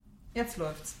Jetzt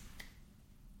läuft's.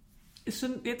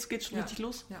 Jetzt geht's schon richtig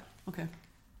los? Ja. Okay.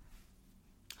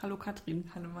 Hallo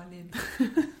Katrin. Hallo Marlene.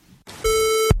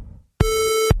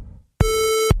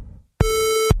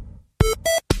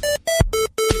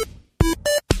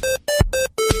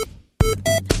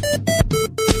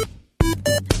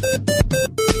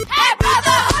 Hey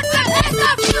Brotherhood will listen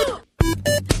of you!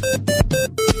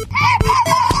 Hey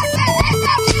Brotherhood will listen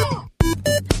of you!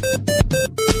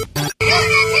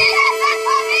 Unity listen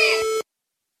for me!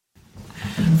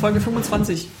 Folge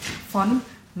 25. Von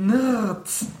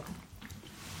nrrrrdz.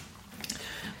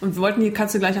 Und wir wollten die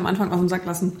Katze gleich am Anfang auf den Sack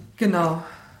lassen. Genau.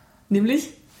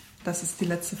 Nämlich? Das ist die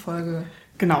letzte Folge.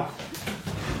 Genau.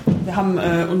 Wir haben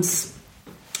uns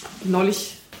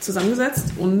neulich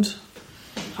zusammengesetzt und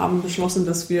haben beschlossen,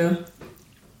 dass wir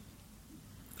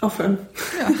aufhören.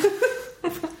 Ja.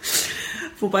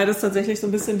 Wobei das tatsächlich so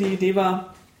ein bisschen die Idee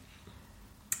war,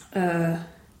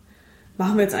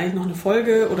 machen wir jetzt eigentlich noch eine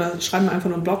Folge oder schreiben wir einfach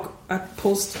nur einen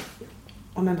Blogpost?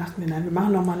 Und dann dachten wir, nein, wir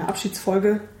machen noch mal eine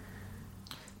Abschiedsfolge,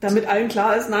 damit allen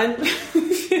klar ist, nein,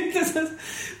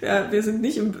 wir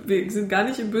sind gar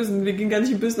nicht im Bösen, wir gehen gar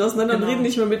nicht im Bösen auseinander und reden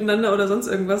nicht mehr miteinander oder sonst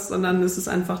irgendwas, sondern es ist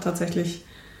einfach tatsächlich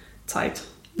Zeit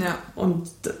und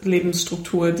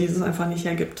Lebensstruktur, die es einfach nicht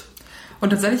hergibt. Und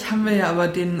tatsächlich haben wir ja aber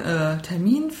den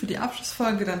Termin für die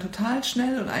Abschlussfolge dann total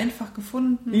schnell und einfach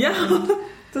gefunden. Ja,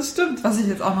 das stimmt. Was ich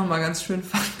jetzt auch nochmal ganz schön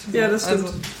fand. Ja, das stimmt.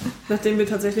 Also, nachdem wir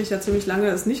tatsächlich ja ziemlich lange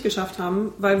es nicht geschafft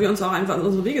haben, weil wir uns auch einfach,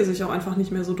 unsere Wege sich auch einfach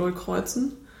nicht mehr so doll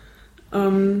kreuzen.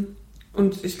 Und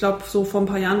ich glaube, so vor ein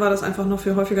paar Jahren war das einfach noch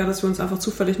viel häufiger, dass wir uns einfach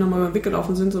zufällig nochmal über den Weg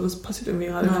gelaufen sind. So, das passiert irgendwie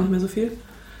gerade gar nicht mehr so viel.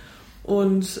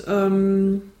 Und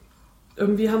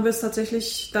irgendwie haben wir es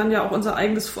tatsächlich dann ja auch unser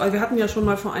eigenes... Also wir hatten ja schon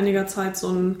mal vor einiger Zeit so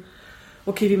ein...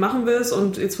 Okay, wie machen wir es?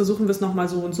 Und jetzt versuchen wir es nochmal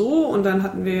so und so. Und dann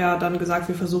hatten wir ja dann gesagt,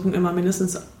 wir versuchen immer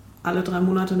mindestens alle 3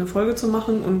 Monate eine Folge zu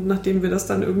machen. Und nachdem wir das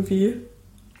dann irgendwie...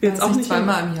 Jetzt auch nicht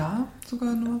zweimal im Jahr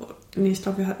sogar nur? Nee, ich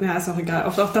glaube, wir hatten... Ja, ist auch egal.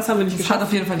 Auch das haben wir nicht geschafft. Hat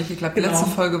auf jeden Fall nicht geklappt. Die letzte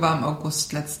Folge war im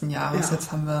August letzten Jahres. Ja.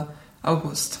 Jetzt haben wir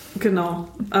August. Genau.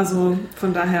 Also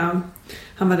von daher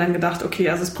haben wir dann gedacht, okay,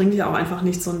 also es bringt ja auch einfach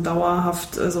nicht, so ein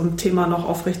dauerhaft so ein Thema noch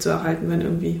aufrecht zu erhalten, wenn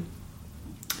irgendwie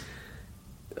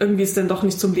es dann doch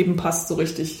nicht zum Leben passt, so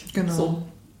richtig. Genau. So.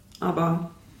 Aber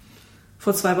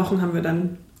vor 2 Wochen haben wir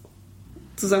dann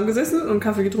zusammengesessen und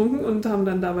Kaffee getrunken und haben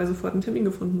dann dabei sofort einen Termin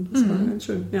gefunden. Das war ganz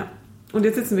schön, ja. Und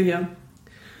jetzt sitzen wir hier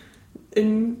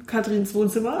in Katrins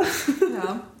Wohnzimmer,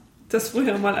 das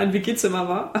früher mal ein WG-Zimmer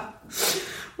war.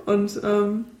 Und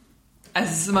also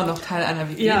es ist immer noch Teil einer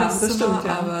WG, ja, das Zimmer, stimmt,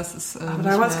 ja. Aber es ist aber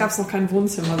damals gab es noch kein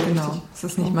Wohnzimmer. So genau, richtig. Es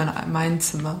ist nicht mein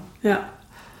Zimmer. Ja.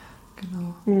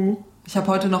 Genau. Mhm. Ich habe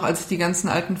heute noch, als ich die ganzen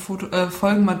alten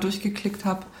Folgen mal durchgeklickt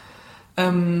habe,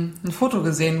 ein Foto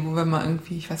gesehen, wo wir mal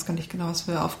irgendwie, ich weiß gar nicht genau, was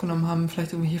wir aufgenommen haben,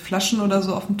 vielleicht irgendwelche Flaschen oder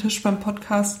so auf dem Tisch beim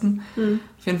Podcasten. Mhm.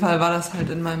 Auf jeden Fall war das halt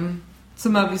in meinem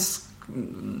Zimmer, wie es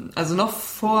also noch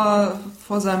vor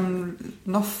seinem,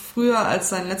 noch früher als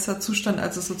sein letzter Zustand,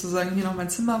 als es sozusagen hier noch mein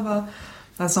Zimmer war,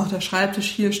 als noch der Schreibtisch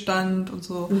hier stand und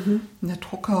so, und der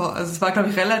Drucker. Also es war, glaube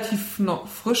ich, relativ noch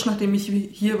frisch, nachdem ich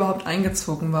hier überhaupt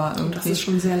eingezogen war. Irgendwie. Das ist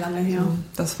schon sehr lange her.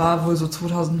 Das war wohl so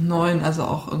 2009, also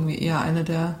auch irgendwie eher eine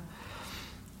der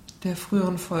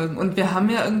früheren Folgen. Und wir haben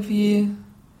ja irgendwie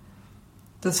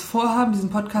das Vorhaben, diesen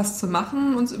Podcast zu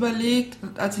machen, uns überlegt.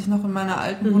 Als ich noch in meiner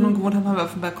alten Wohnung gewohnt habe, haben wir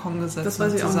auf dem Balkon gesessen. Das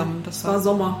weiß ich zusammen. auch. Das war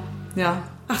Sommer. Ja.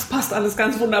 Ach, es passt alles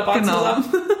ganz wunderbar zusammen.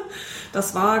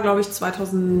 Das war, glaube ich,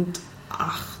 2008.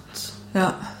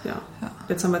 Ja.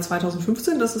 Jetzt haben wir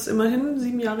 2015, das ist immerhin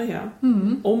 7 Jahre her.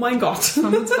 Mhm. Oh mein Gott.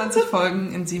 25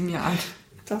 Folgen in 7 Jahren.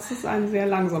 Das ist ein sehr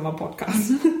langsamer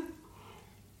Podcast.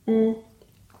 Mhm.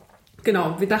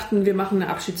 Genau, wir dachten, wir machen eine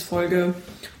Abschiedsfolge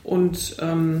und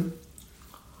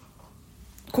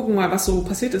gucken mal, was so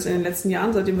passiert ist in den letzten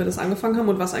Jahren, seitdem wir das angefangen haben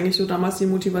und was eigentlich so damals die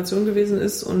Motivation gewesen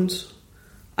ist und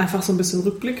einfach so ein bisschen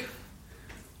Rückblick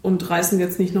und reißen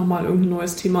jetzt nicht nochmal irgendein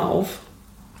neues Thema auf.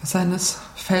 Es sei denn, es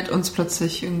fällt uns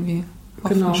plötzlich irgendwie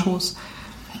auf den Schoß.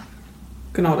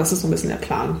 Genau, das ist so ein bisschen der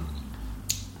Plan.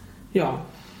 Ja.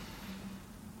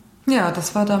 Ja,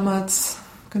 das war damals,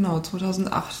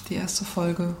 2008, die erste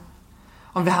Folge.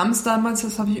 Und wir haben es damals,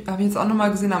 das habe ich jetzt auch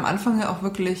nochmal gesehen, am Anfang ja auch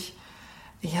wirklich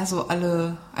so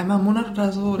einmal im Monat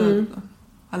oder so oder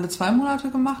alle 2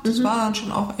 Monate gemacht. Das war dann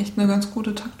schon auch echt eine ganz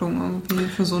gute Taktung irgendwie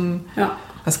für so ein... Ja.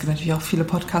 Es gibt natürlich auch viele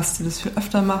Podcasts, die das viel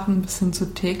öfter machen, bis hin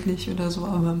zu täglich oder so,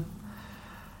 aber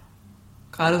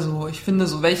gerade so, ich finde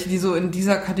so welche, die so in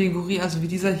dieser Kategorie, also wie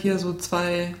dieser hier, so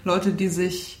 2 Leute, die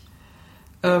sich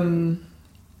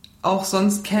auch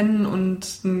sonst kennen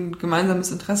und ein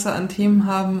gemeinsames Interesse an Themen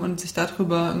haben und sich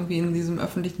darüber irgendwie in diesem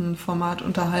öffentlichen Format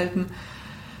unterhalten,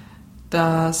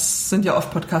 Das sind ja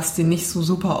oft Podcasts, die nicht so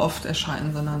super oft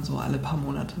erscheinen, sondern so alle paar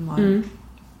Monate mal.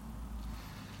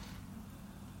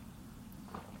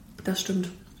 Das stimmt.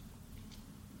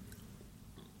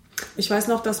 Ich weiß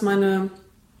noch, dass meine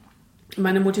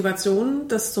Motivation,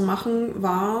 das zu machen,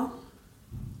 war...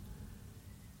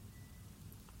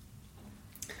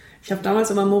 Ich habe damals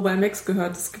immer Mobile Max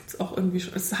gehört, das gibt's auch irgendwie,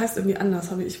 es heißt irgendwie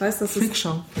anders, aber ich weiß, dass es...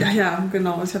 Freakshow. Ja,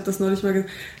 genau, ich habe das neulich mal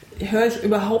höre ich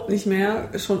überhaupt nicht mehr,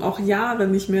 schon auch Jahre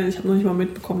nicht mehr. Ich habe noch nicht mal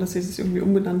mitbekommen, dass sie es irgendwie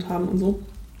umbenannt haben und so.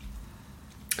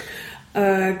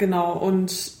 Genau,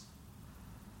 und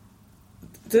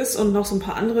das und noch so ein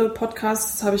paar andere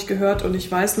Podcasts habe ich gehört und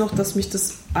ich weiß noch, dass ich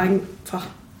das einfach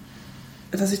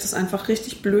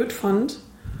richtig blöd fand,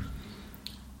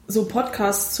 so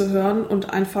Podcasts zu hören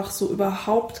und einfach so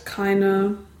überhaupt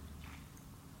keine...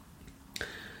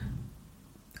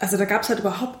 Also da gab es halt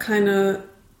überhaupt keine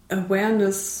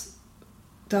Awareness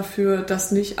dafür,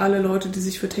 dass nicht alle Leute, die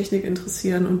sich für Technik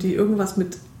interessieren und die irgendwas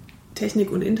mit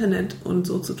Technik und Internet und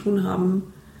so zu tun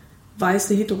haben,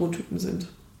 weiße Heterotypen sind.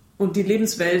 Und die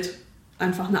Lebenswelt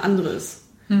einfach eine andere ist.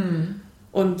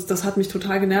 Und das hat mich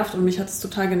total genervt und mich hat es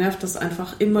total genervt, dass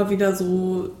einfach immer wieder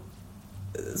so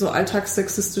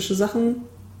alltagssexistische Sachen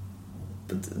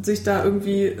sich da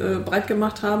irgendwie breit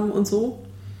gemacht haben und so.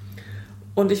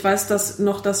 Und ich weiß das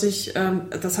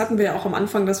hatten wir ja auch am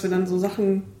Anfang, dass wir dann so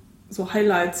Sachen, so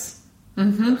Highlights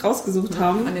rausgesucht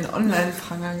haben. An den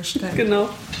Online-Pranger gestellt. Genau.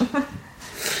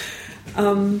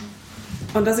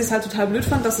 Und dass ich es halt total blöd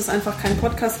fand, dass es einfach keinen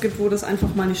Podcast gibt, wo das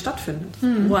einfach mal nicht stattfindet.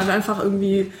 Wo halt einfach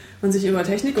irgendwie man sich über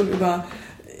Technik und über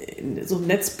so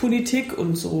Netzpolitik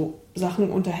und so Sachen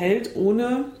unterhält,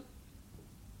 ohne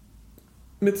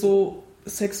mit so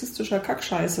sexistischer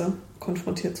Kackscheiße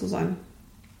konfrontiert zu sein.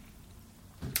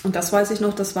 Und das weiß ich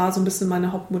noch, das war so ein bisschen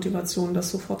meine Hauptmotivation,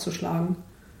 das so vorzuschlagen.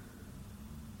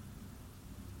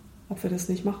 Ob wir das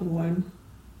nicht machen wollen.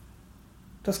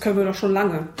 Das können wir doch schon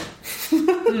lange.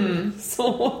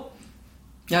 So.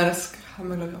 Ja, das haben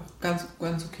wir, glaube ich, auch ganz,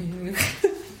 ganz okay hingekriegt.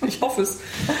 Ich hoffe es.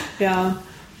 Ja,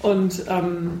 und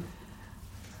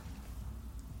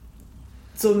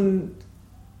so ein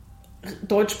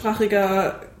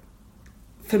deutschsprachiger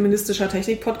feministischer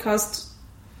Technik-Podcast,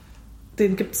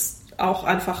 den gibt es auch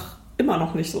einfach immer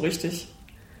noch nicht so richtig.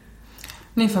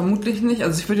 Nee, vermutlich nicht.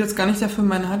 Also ich würde jetzt gar nicht dafür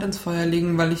meine Hand ins Feuer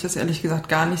legen, weil ich das ehrlich gesagt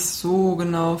gar nicht so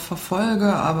genau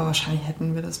verfolge, aber wahrscheinlich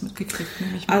hätten wir das mitgekriegt.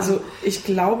 Nehme ich mal. Also ich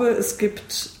glaube, es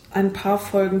gibt ein paar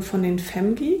Folgen von den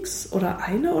Femgeeks oder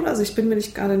eine, oder? Also ich bin mir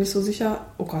gerade nicht so sicher.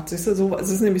 Oh Gott, siehst du, so, es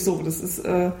ist nämlich so, das ist,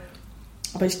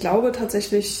 aber ich glaube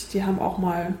tatsächlich, die haben auch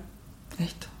mal...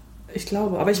 Echt? Ich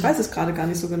glaube, aber ich weiß es gerade gar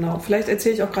nicht so genau. Vielleicht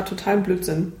erzähle ich auch gerade totalen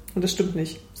Blödsinn und das stimmt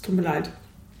nicht. Es tut mir leid.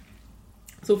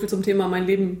 So viel zum Thema, mein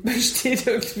Leben besteht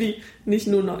irgendwie nicht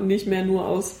mehr nur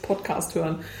aus Podcast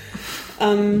hören.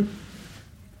 Und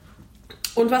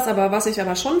was ich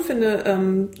aber schon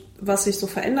finde, was sich so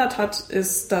verändert hat,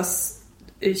 ist, dass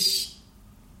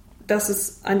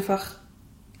es einfach,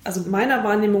 also meiner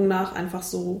Wahrnehmung nach einfach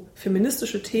so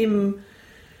feministische Themen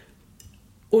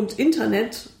und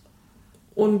Internet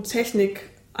und Technik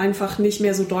einfach nicht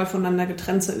mehr so doll voneinander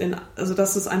getrennt sind. Also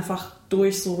dass es einfach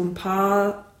durch so ein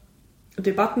paar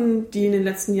Debatten, die in den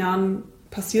letzten Jahren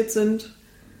passiert sind.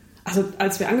 Also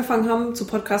als wir angefangen haben zu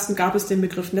podcasten, gab es den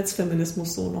Begriff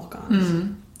Netzfeminismus so noch gar nicht.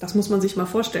 Das muss man sich mal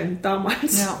vorstellen,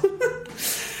 damals. Ja.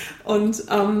 Und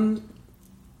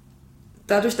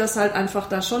dadurch, dass halt einfach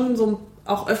da schon so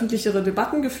auch öffentlichere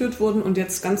Debatten geführt wurden und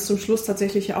jetzt ganz zum Schluss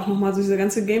tatsächlich ja auch nochmal so diese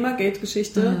ganze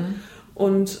Gamergate-Geschichte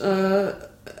und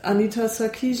Anita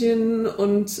Sarkeesian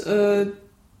und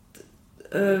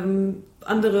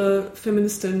andere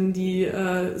Feministinnen, die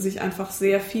sich einfach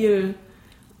sehr viel,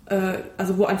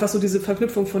 also wo einfach so diese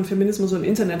Verknüpfung von Feminismus und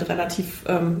Internet relativ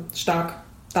stark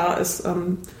da ist,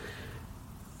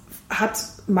 hat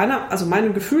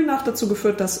meinem Gefühl nach dazu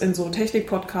geführt, dass in so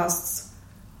Technik-Podcasts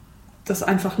das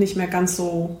einfach nicht mehr ganz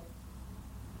so,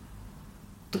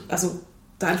 also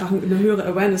da einfach eine höhere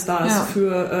Awareness da ist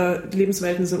für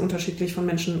Lebenswelten sind unterschiedlich von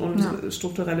Menschen und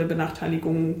strukturelle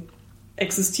Benachteiligungen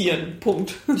existieren.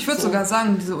 Punkt. Ich würde sogar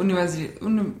sagen, diese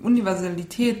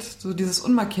Universalität, so dieses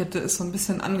Unmarkierte ist so ein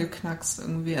bisschen angeknackst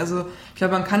irgendwie. Also ich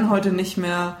glaube, man kann heute nicht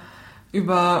mehr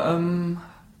über,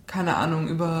 keine Ahnung,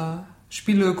 über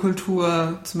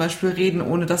Spielekultur zum Beispiel reden,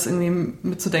 ohne das irgendwie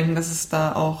mitzudenken, dass es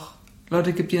da auch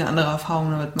Leute gibt, die eine andere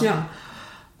Erfahrung damit machen. Ja.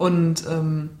 Und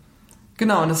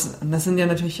genau, und das sind ja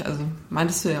natürlich, also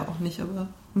meintest du ja auch nicht, aber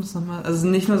um das nochmal, also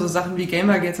nicht nur so Sachen wie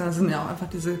Gamergate, sondern es sind ja auch einfach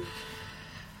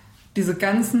diese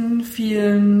ganzen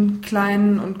vielen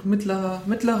kleinen und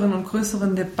mittleren und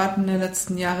größeren Debatten der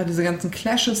letzten Jahre, diese ganzen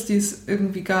Clashes, die es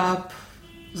irgendwie gab,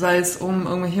 sei es um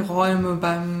irgendwelche Räume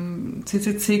beim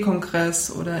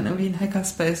CCC-Kongress oder in irgendwelchen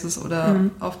Hackerspaces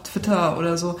oder auf Twitter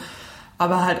oder so.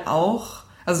 Aber halt auch,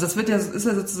 also das ist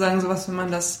ja sozusagen sowas, wenn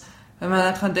man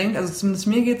daran denkt, also zumindest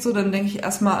mir geht's so, dann denke ich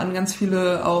erstmal an ganz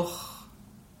viele auch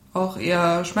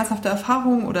eher schmerzhafte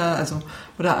Erfahrungen oder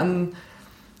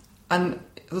an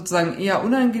sozusagen eher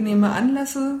unangenehme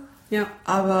Anlässe. Ja.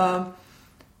 Aber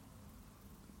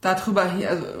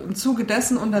also im Zuge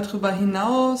dessen und darüber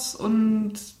hinaus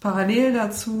und parallel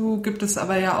dazu gibt es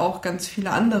aber ja auch ganz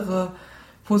viele andere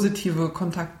positive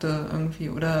Kontakte irgendwie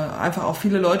oder einfach auch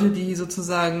viele Leute, die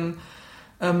sozusagen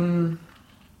auch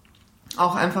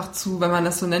einfach wenn man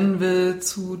das so nennen will,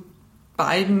 zu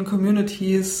beiden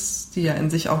Communities, die ja in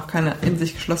sich auch keine in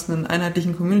sich geschlossenen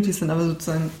einheitlichen Communities sind, aber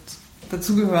sozusagen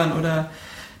dazugehören oder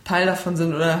Teil davon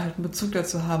sind oder halt einen Bezug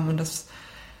dazu haben. Und das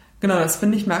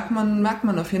finde ich, merkt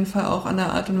man auf jeden Fall auch an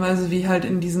der Art und Weise, wie halt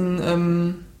in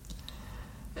diesen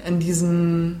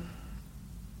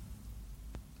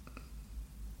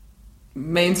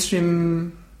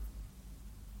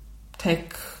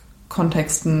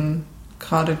Mainstream-Tech-Kontexten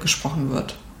gerade gesprochen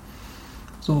wird.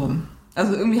 So.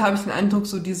 Also irgendwie habe ich den Eindruck,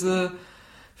 so diese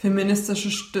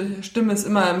feministische Stimme ist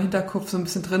immer im Hinterkopf so ein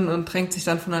bisschen drin und drängt sich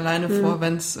dann von alleine vor,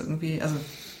 wenn es irgendwie, also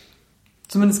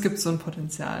zumindest gibt es so ein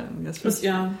Potenzial.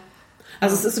 Ja.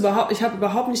 Also es ist ich habe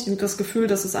überhaupt nicht das Gefühl,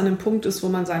 dass es an einem Punkt ist, wo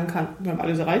man sagen kann, wir haben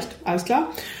alles erreicht, alles klar.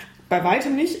 Bei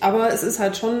weitem nicht, aber es ist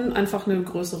halt schon einfach eine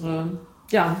größere,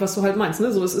 ja, was du halt meinst,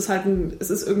 ne? So, es ist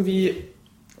irgendwie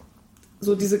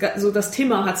so das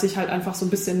Thema hat sich halt einfach so ein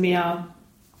bisschen mehr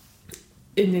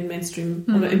in den Mainstream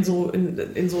oder in so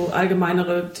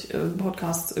allgemeinere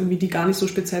Podcasts irgendwie, die gar nicht so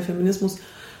speziell Feminismus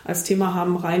als Thema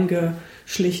haben,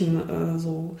 reingeschlichen.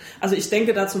 So. Also ich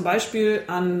denke da zum Beispiel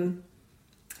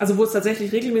also wo es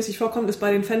tatsächlich regelmäßig vorkommt, ist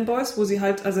bei den Fanboys, wo sie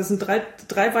halt, also es sind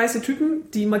drei weiße Typen,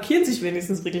 die markieren sich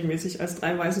wenigstens regelmäßig als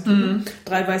 3 weiße Typen,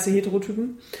 3 weiße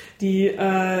Heterotypen, die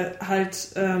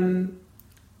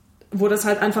wo das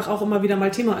halt einfach auch immer wieder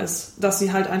mal Thema ist, dass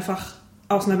sie halt einfach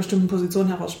aus einer bestimmten Position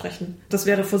heraus sprechen. Das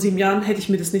wäre vor 7 Jahren,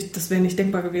 das wäre nicht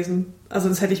denkbar gewesen. Also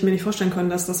das hätte ich mir nicht vorstellen können,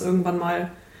 dass das irgendwann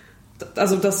mal,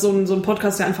 also dass so ein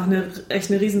Podcast, der einfach echt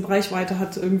eine riesen Reichweite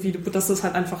hat, irgendwie, dass das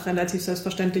halt einfach relativ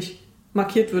selbstverständlich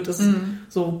markiert wird.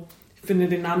 So, ich finde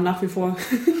den Namen nach wie vor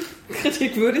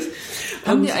kritikwürdig.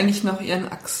 Haben die eigentlich noch ihren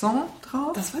Akzent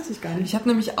drauf? Das weiß ich gar nicht. Ich habe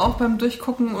nämlich auch beim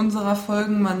Durchgucken unserer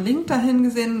Folgen mal einen Link dahin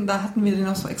gesehen, da hatten wir den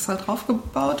noch so extra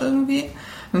draufgebaut irgendwie.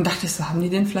 Und dann dachte ich so, haben die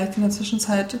den vielleicht in der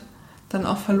Zwischenzeit dann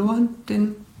auch verloren,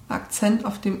 den Akzent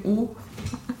auf dem O?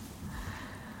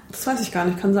 Das weiß ich gar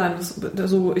nicht, kann sein.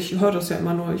 Ich höre das ja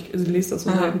immer nur, ich lese das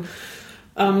so selten.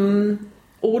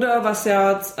 Oder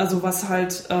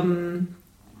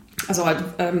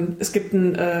es gibt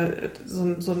so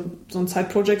ein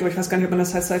Side-Project, aber ich weiß gar nicht, ob man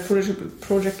das als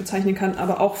Side-Project bezeichnen kann,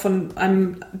 aber auch von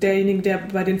einem derjenigen, der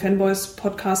bei den Fanboys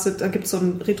podcastet, da gibt es so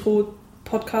einen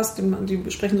Retro-Podcast,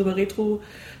 die sprechen so über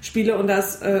Retro-Spiele und da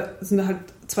sind da halt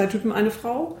 2 Typen, eine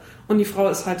Frau und die Frau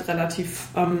ist halt relativ,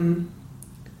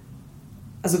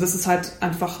 also das ist halt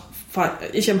einfach,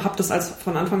 ich habe das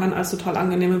von Anfang an als total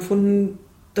angenehm empfunden,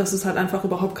 dass es halt einfach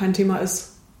überhaupt kein Thema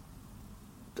ist.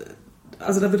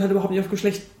 Also da wird halt überhaupt nicht auf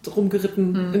Geschlecht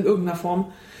rumgeritten in irgendeiner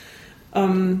Form.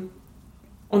 Und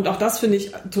auch das finde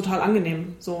ich total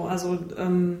angenehm. So, also,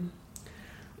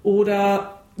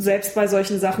 oder selbst bei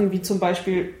solchen Sachen wie zum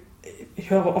Beispiel, ich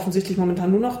höre offensichtlich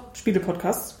momentan nur noch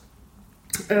Spiele-Podcasts.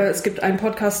 Es gibt einen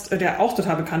Podcast, der auch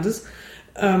total bekannt ist,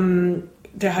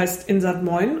 der heißt Insert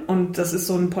Moin und das ist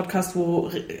so ein Podcast, wo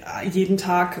jeden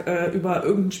Tag über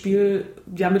irgendein Spiel,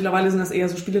 ja mittlerweile sind das eher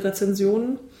so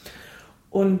Spielerezensionen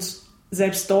und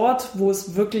selbst dort, wo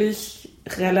es wirklich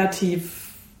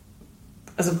relativ,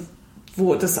 also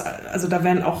da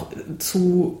werden auch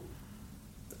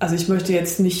also ich möchte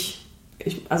jetzt nicht,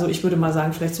 ich würde mal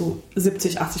sagen, vielleicht so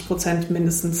 70-80%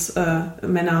 mindestens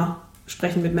Männer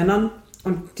sprechen mit Männern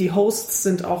und die Hosts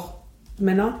sind auch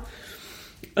Männer.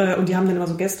 Und die haben dann immer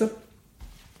so Gäste.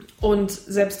 Und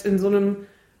selbst in so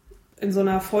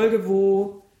einer Folge,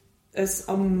 wo es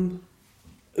um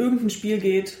irgendein Spiel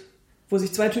geht, wo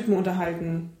sich 2 Typen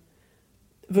unterhalten,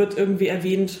 wird irgendwie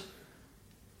erwähnt,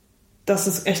 dass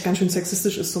es echt ganz schön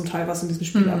sexistisch ist zum Teil, was in diesem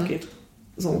Spiel abgeht.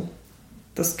 So,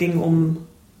 das ging um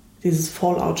dieses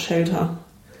Fallout-Shelter,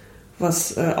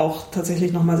 was auch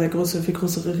tatsächlich nochmal viel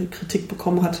größere Kritik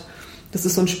bekommen hat. Das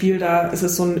ist so ein Spiel, es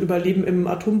ist so ein Überleben im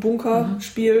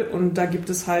Atombunker-Spiel und da gibt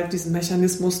es halt diesen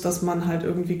Mechanismus, dass man halt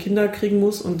irgendwie Kinder kriegen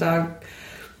muss und da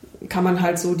kann man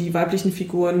halt so die weiblichen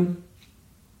Figuren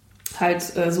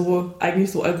halt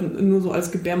nur so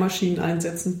als Gebärmaschinen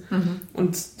einsetzen.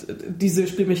 Und diese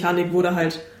Spielmechanik wurde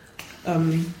halt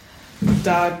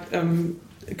da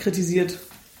kritisiert.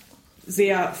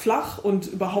 Sehr flach und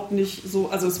überhaupt nicht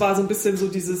so, also es war so ein bisschen so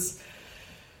dieses,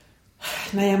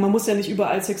 naja, man muss ja nicht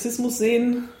überall Sexismus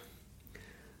sehen,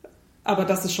 aber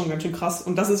das ist schon ganz schön krass.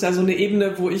 Und das ist ja so eine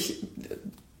Ebene, wo ich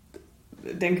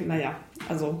denke, naja,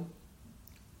 also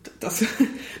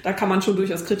da kann man schon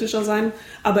durchaus kritischer sein,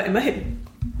 aber immerhin.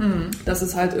 Das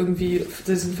ist halt irgendwie,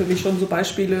 das sind für mich schon so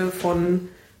Beispiele von,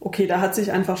 okay, da hat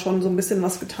sich einfach schon so ein bisschen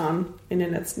was getan in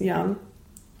den letzten Jahren.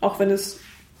 Auch wenn es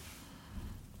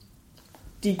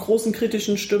die großen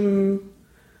kritischen Stimmen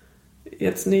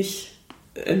jetzt nicht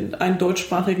in einen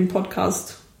deutschsprachigen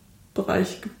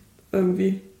Podcast-Bereich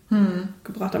irgendwie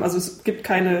gebracht haben. Also es gibt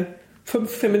keine 5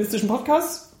 feministischen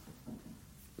Podcasts,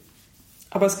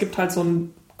 aber es gibt halt so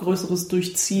ein größeres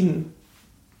Durchziehen.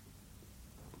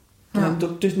 Ja.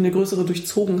 Durch eine größere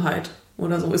Durchzogenheit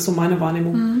oder so, ist so meine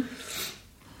Wahrnehmung.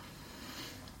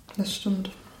 Das stimmt.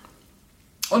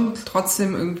 Und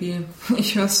trotzdem irgendwie,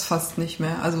 ich höre es fast nicht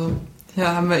mehr. Also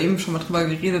ja, haben wir eben schon mal drüber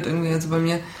geredet irgendwie. Also bei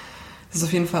mir ist es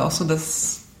auf jeden Fall auch so,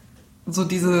 dass so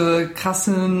diese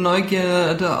krasse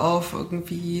Neugierde auf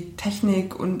irgendwie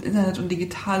Technik und Internet und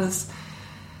Digitales,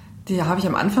 die habe ich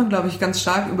am Anfang, glaube ich, ganz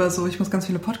stark über so, ich muss ganz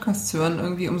viele Podcasts hören,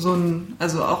 irgendwie um so ein,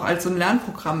 also auch als so ein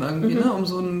Lernprogramm irgendwie, ne, um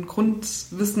so ein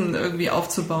Grundwissen irgendwie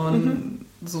aufzubauen,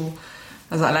 so.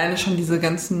 Also alleine schon diese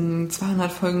ganzen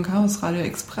 200 Folgen Chaos Radio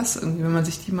Express irgendwie, wenn man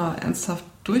sich die mal ernsthaft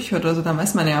durchhört oder so, dann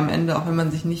weiß man ja am Ende, auch wenn man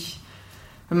nicht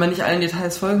allen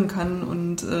Details folgen kann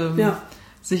und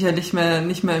sicherlich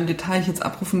nicht mehr im Detail jetzt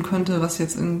abrufen könnte, was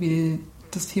jetzt irgendwie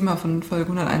das Thema von Folge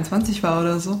 121 war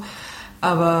oder so.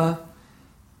 Aber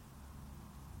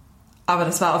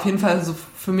das war auf jeden Fall so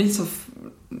für mich so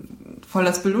voll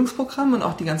das Bildungsprogramm und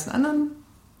auch die ganzen anderen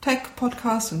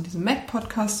Tech-Podcasts und diese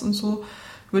Mac-Podcasts und so,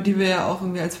 über die wir ja auch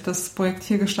irgendwie, als wir das Projekt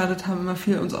hier gestartet haben, immer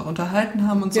viel uns auch unterhalten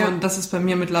haben und so. Ja. Und das ist bei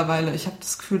mir mittlerweile, ich habe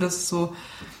das Gefühl, dass so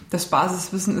das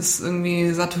Basiswissen ist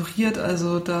irgendwie saturiert,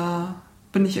 also da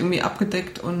bin ich irgendwie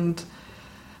abgedeckt und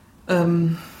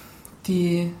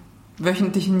die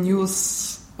wöchentlichen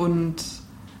News und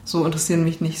so interessieren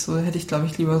mich nicht. So hätte ich, glaube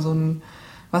ich, lieber so ein,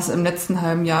 was im letzten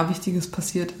halben Jahr Wichtiges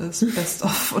passiert ist, Best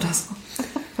of oder so.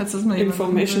 Falls das mal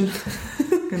Information.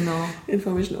 Genau.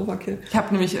 Information Overkill. Ich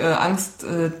habe nämlich Angst,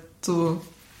 so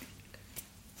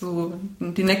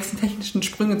die nächsten technischen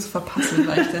Sprünge zu verpassen,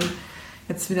 weil ich dann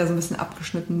jetzt wieder so ein bisschen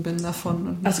abgeschnitten bin davon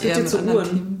und mich eher mit anderen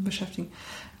Themen beschäftigen.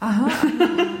 Aha,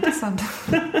 interessant.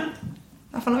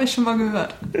 Davon habe ich schon mal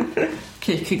gehört.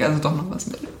 Okay, ich kriege also doch noch was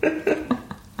mit.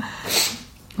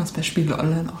 Was bei Spiegel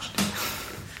Online auch steht.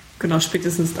 Genau,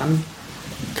 spätestens dann.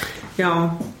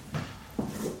 Ja.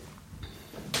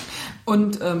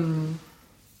 Und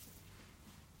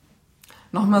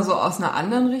nochmal so aus einer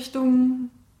anderen Richtung.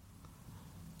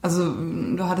 Also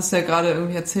du hattest ja gerade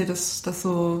irgendwie erzählt, dass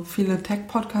so viele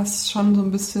Tech-Podcasts schon so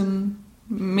ein bisschen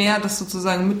mehr das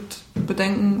sozusagen mit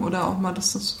bedenken oder auch mal,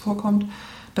 dass das vorkommt,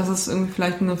 dass es irgendwie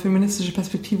vielleicht eine feministische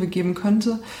Perspektive geben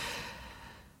könnte.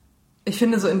 Ich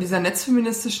finde, so in dieser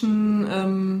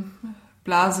netzfeministischen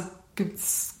Blase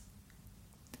gibt's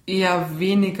eher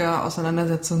weniger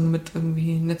Auseinandersetzungen mit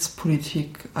irgendwie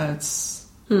Netzpolitik als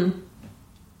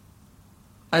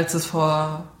es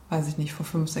vor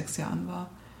 5, 6 Jahren war.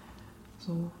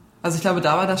 So. Also ich glaube,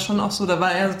 da war das schon auch so, da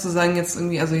war er sozusagen jetzt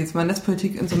irgendwie, also jetzt mal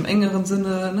Netzpolitik in so einem engeren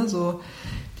Sinne, ne, so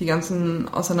die ganzen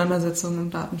Auseinandersetzungen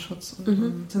im Datenschutz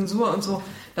und Zensur und so,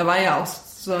 da war ja auch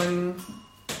sozusagen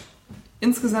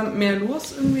insgesamt mehr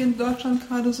los irgendwie in Deutschland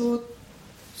gerade so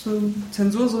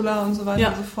Zensursolar und so weiter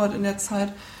und so fort in der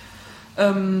Zeit.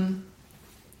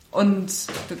 Und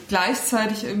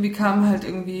gleichzeitig irgendwie kam halt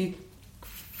irgendwie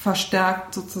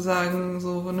verstärkt sozusagen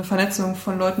so eine Vernetzung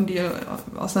von Leuten, die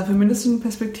aus einer feministischen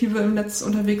Perspektive im Netz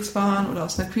unterwegs waren oder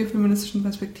aus einer queer-feministischen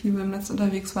Perspektive im Netz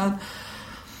unterwegs waren.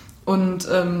 Und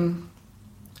dann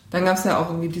gab es ja auch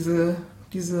irgendwie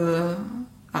diese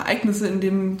Ereignisse in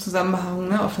dem Zusammenhang,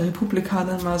 ne, auf der Republika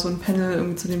dann mal so ein Panel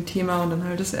irgendwie zu dem Thema und dann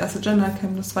halt das erste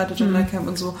Gendercamp, das zweite Gendercamp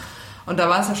und so. Und da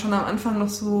war es ja schon am Anfang noch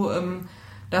so,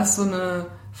 dass so eine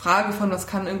Frage von, was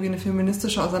kann irgendwie eine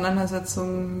feministische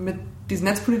Auseinandersetzung mit diesen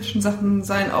netzpolitischen Sachen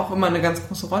sein, auch immer eine ganz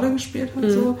große Rolle gespielt hat.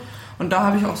 So. Und da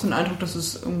habe ich auch so den Eindruck, dass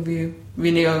es irgendwie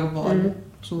weniger geworden.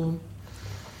 So.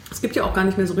 Es gibt ja auch gar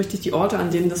nicht mehr so richtig die Orte,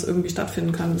 an denen das irgendwie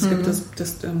stattfinden kann. Es gibt das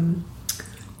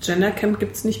Gendercamp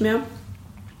gibt es nicht mehr.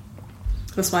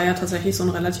 Das war ja tatsächlich so ein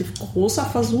relativ großer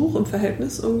Versuch im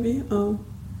Verhältnis irgendwie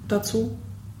dazu,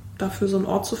 dafür so einen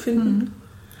Ort zu finden.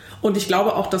 Und ich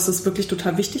glaube auch, dass es wirklich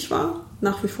total wichtig war,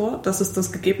 nach wie vor, dass es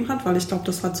das gegeben hat, weil ich glaube,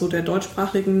 das hat so der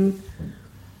deutschsprachigen,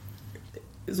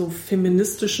 so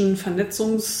feministischen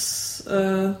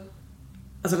Vernetzungslandschaft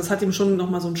also das hat ihm schon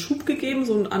nochmal so einen Schub gegeben,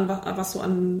 was so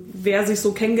an, wer sich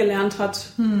so kennengelernt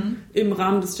hat im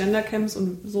Rahmen des Gendercamps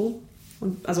und so.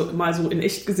 Und also mal so in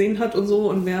echt gesehen hat und so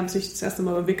und wer sich das erste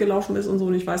Mal über den Weg gelaufen ist und so.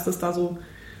 Und ich weiß, dass da so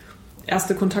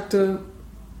erste Kontakte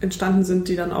entstanden sind,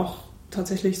 die dann auch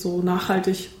tatsächlich so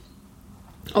nachhaltig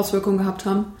Auswirkungen gehabt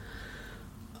haben.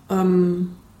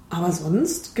 Aber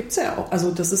sonst gibt's ja auch,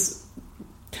 also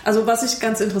was ich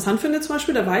ganz interessant finde zum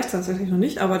Beispiel, da war ich tatsächlich noch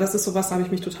nicht, aber das ist sowas, da habe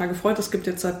ich mich total gefreut. Es gibt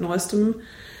jetzt seit neuestem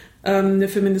eine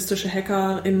feministische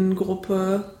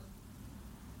Hackerinnengruppe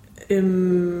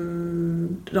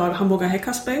im Hamburger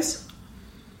Hackerspace.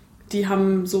 Die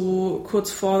haben so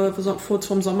kurz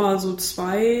vorm Sommer so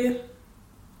 2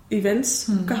 Events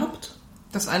gehabt.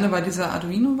 Das eine war dieser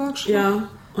Arduino-Workshop? Ja,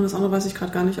 und das andere weiß ich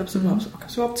gerade gar nicht, ob es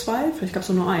überhaupt 2? Vielleicht gab es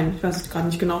nur einen, ich weiß es gerade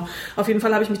nicht genau. Auf jeden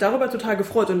Fall habe ich mich darüber total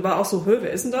gefreut und war auch so,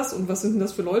 wer ist denn das und was sind denn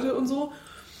das für Leute und so.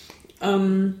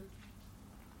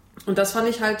 Und das fand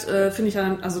ich halt, finde ich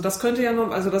dann, also das könnte ja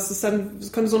noch, also das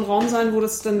könnte so ein Raum sein, wo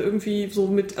das dann irgendwie so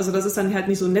mit, also das ist dann halt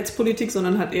nicht so Netzpolitik,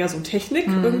 sondern halt eher so Technik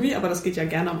irgendwie, aber das geht ja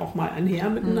gerne auch mal einher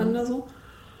miteinander so.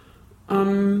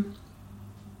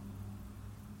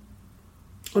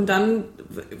 Und dann,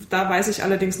 da weiß ich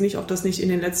allerdings nicht, ob das nicht in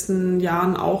den letzten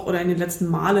Jahren auch oder in den letzten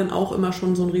Malen auch immer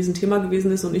schon so ein Riesenthema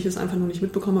gewesen ist und ich es einfach nur nicht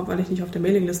mitbekommen habe, weil ich nicht auf der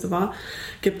Mailingliste war,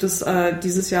 gibt es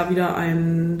dieses Jahr wieder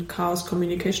ein Chaos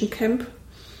Communication Camp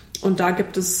und da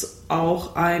gibt es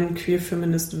auch ein Queer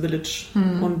Feminist Village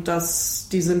und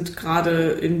die sind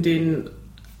gerade in den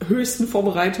höchsten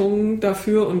Vorbereitungen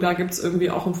dafür und da gibt es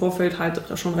irgendwie auch im Vorfeld halt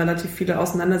schon relativ viele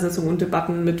Auseinandersetzungen und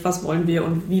Debatten mit was wollen wir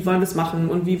und wie wollen wir es machen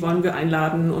und wie wollen wir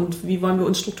einladen und wie wollen wir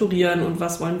uns strukturieren und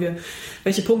was wollen wir,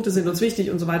 welche Punkte sind uns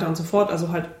wichtig und so weiter und so fort. Also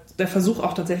halt der Versuch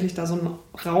auch tatsächlich da so einen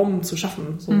Raum zu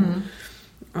schaffen. So.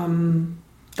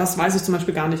 Das weiß ich zum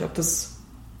Beispiel gar nicht, ob das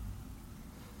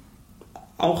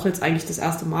auch jetzt eigentlich das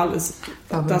erste Mal ist,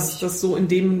 dass das so in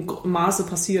dem Maße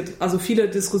passiert. Also viele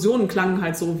Diskussionen klangen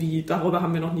halt so wie, darüber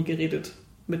haben wir noch nie geredet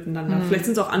miteinander. Vielleicht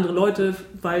sind es auch andere Leute,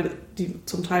 weil die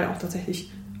zum Teil auch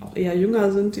tatsächlich auch eher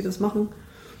jünger sind, die das machen.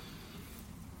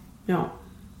 Ja.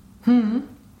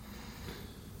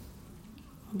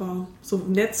 Aber so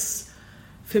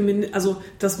also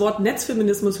das Wort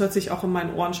Netzfeminismus hört sich auch in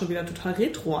meinen Ohren schon wieder total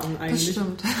retro an eigentlich. Das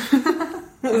stimmt.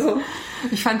 Also.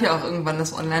 Ich fand ja auch irgendwann,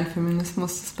 dass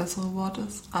Online-Feminismus das bessere Wort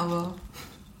ist, aber...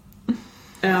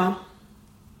 Ja.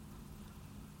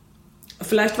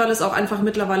 Vielleicht, weil es auch einfach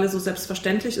mittlerweile so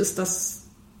selbstverständlich ist, dass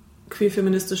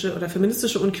queer-feministische oder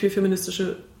feministische und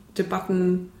queer-feministische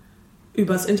Debatten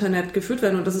übers Internet geführt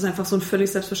werden und dass es einfach so ein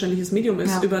völlig selbstverständliches Medium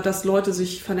ist, über das Leute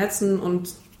sich vernetzen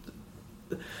und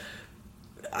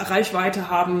Reichweite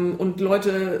haben und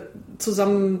Leute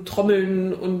zusammen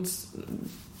trommeln und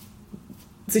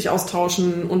sich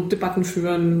austauschen und Debatten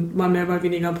führen, mal mehr, mal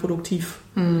weniger produktiv.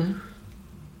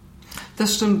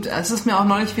 Das stimmt. Es ist mir auch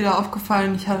neulich wieder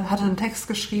aufgefallen, ich hatte einen Text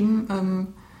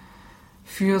geschrieben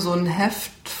für so ein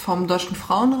Heft vom Deutschen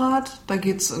Frauenrat. Da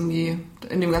geht es irgendwie,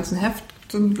 in dem ganzen Heft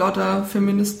sind lauter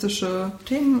feministische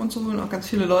Themen und so und auch ganz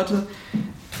viele Leute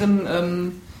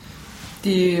drin,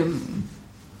 die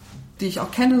ich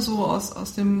auch kenne, so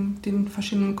aus den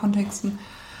verschiedenen Kontexten.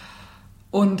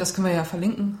 Und das können wir ja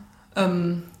verlinken.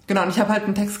 Genau, und ich habe halt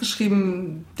einen Text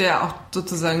geschrieben, der auch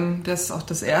sozusagen, das ist auch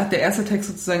der erste Text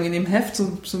sozusagen in dem Heft, so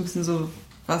ein bisschen so,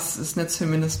 was ist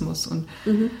Netzfeminismus? Und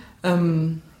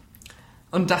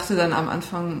dachte dann am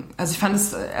Anfang, also ich fand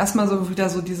es erstmal so wieder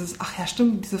so dieses, ach ja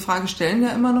stimmt, diese Frage stellen ja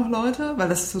immer noch Leute, weil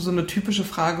das ist so eine typische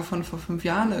Frage von vor 5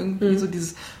 Jahren irgendwie, so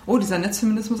dieses, oh, dieser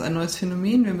Netzfeminismus, ein neues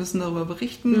Phänomen, wir müssen darüber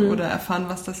berichten oder erfahren,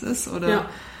 was das ist oder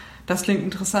das klingt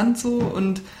interessant so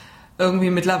und irgendwie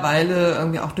mittlerweile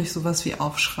irgendwie auch durch sowas wie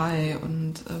Aufschrei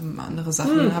und andere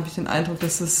Sachen habe ich den Eindruck,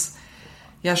 dass es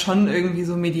ja schon irgendwie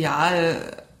so medial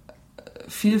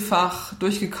vielfach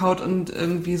durchgekaut und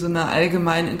irgendwie so einer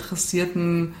allgemein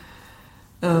interessierten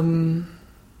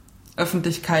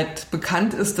Öffentlichkeit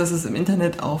bekannt ist, dass es im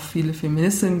Internet auch viele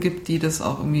Feministinnen gibt, die das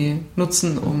auch irgendwie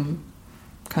nutzen, um,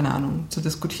 keine Ahnung, zu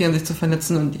diskutieren, sich zu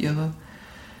vernetzen und ihre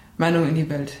Meinung in die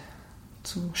Welt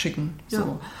zu schicken. So.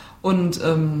 Ja. Und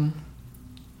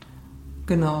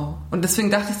genau. Und deswegen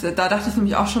dachte ich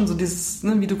nämlich auch schon so dieses,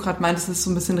 ne, wie du gerade meintest, das ist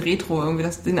so ein bisschen retro irgendwie.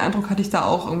 Den Eindruck hatte ich da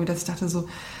auch irgendwie, dass ich dachte so,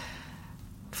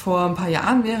 vor ein paar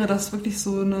Jahren wäre das wirklich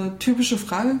so eine typische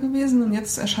Frage gewesen und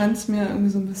jetzt erscheint es mir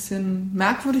irgendwie so ein bisschen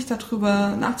merkwürdig,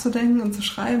 darüber nachzudenken und zu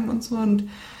schreiben und so und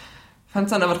fand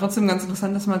es dann aber trotzdem ganz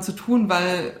interessant, das mal zu tun,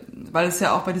 weil es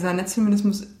ja auch bei dieser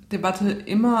Netzfeminismus-Debatte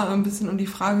immer ein bisschen um die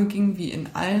Frage ging, wie in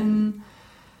allen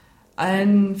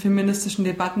feministischen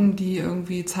Debatten, die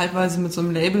irgendwie zeitweise mit so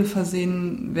einem Label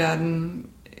versehen werden,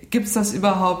 gibt's das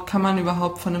überhaupt? Kann man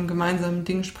überhaupt von einem gemeinsamen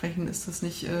Ding sprechen? Ist das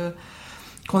nicht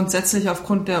grundsätzlich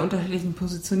aufgrund der unterschiedlichen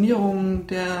Positionierungen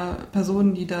der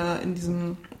Personen, die da in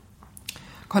diesem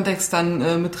Kontext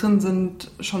dann mit drin sind,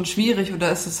 schon schwierig?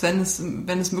 Oder ist es, wenn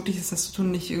es möglich ist, das zu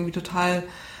tun, nicht irgendwie total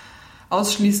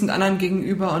ausschließend anderen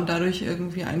gegenüber und dadurch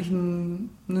irgendwie eigentlich ein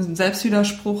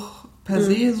Selbstwiderspruch per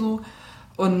se so?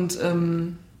 Und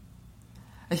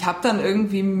ich habe dann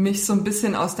irgendwie mich so ein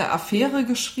bisschen aus der Affäre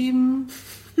geschrieben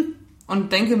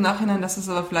und denke im Nachhinein, dass es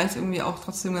aber vielleicht irgendwie auch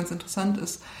trotzdem ganz interessant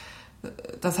ist,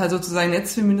 dass halt sozusagen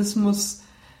Netzfeminismus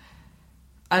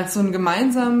als so einen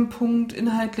gemeinsamen Punkt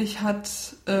inhaltlich hat,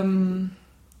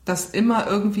 dass immer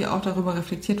irgendwie auch darüber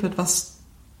reflektiert wird, was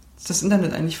das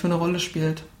Internet eigentlich für eine Rolle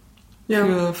spielt. Ja.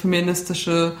 Für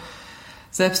feministische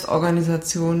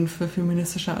Selbstorganisation, für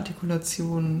feministische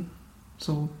Artikulation,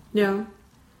 so. Ja.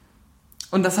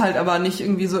 Und das halt aber nicht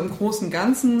irgendwie so im großen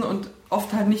Ganzen und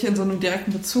oft halt nicht in so einem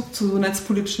direkten Bezug zu so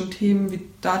netzpolitischen Themen wie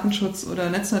Datenschutz oder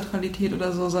Netzneutralität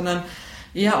oder so, sondern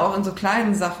eher auch in so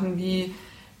kleinen Sachen wie,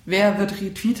 wer wird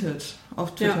retweetet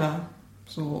auf Twitter? Ja.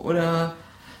 So, oder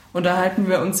unterhalten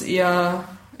wir uns eher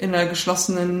in einer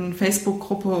geschlossenen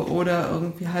Facebook-Gruppe oder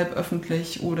irgendwie halb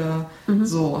öffentlich oder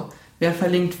so. Wer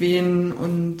verlinkt wen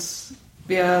und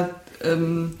wer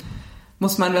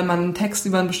muss man, wenn man einen Text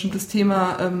über ein bestimmtes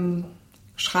Thema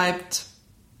schreibt,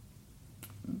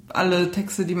 alle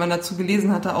Texte, die man dazu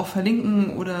gelesen hatte, auch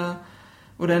verlinken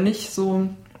oder nicht. So,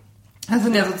 das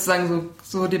sind ja sozusagen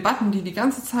so Debatten, die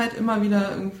ganze Zeit immer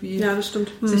wieder irgendwie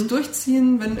sich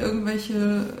durchziehen, wenn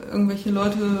irgendwelche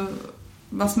Leute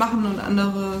was machen und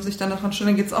andere sich dann daran stellen.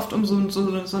 Dann geht es oft um so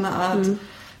eine Art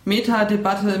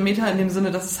Meta-Debatte, Meta in dem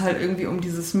Sinne, dass es halt irgendwie um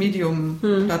dieses Medium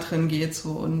da drin geht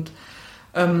so und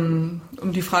um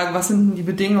die Frage, was sind denn die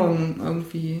Bedingungen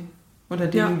irgendwie, unter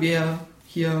denen wir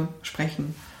hier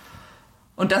sprechen.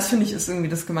 Und das, finde ich, ist irgendwie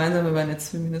das Gemeinsame bei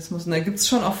Netzfeminismus. Und da gibt es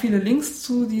schon auch viele Links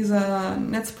zu dieser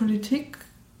Netzpolitik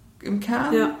im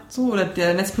Kern, so, oder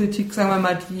der Netzpolitik, sagen wir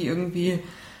mal, die irgendwie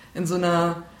in so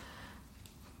einem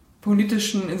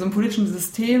politischen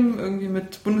System irgendwie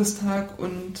mit Bundestag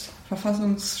und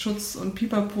Verfassungsschutz und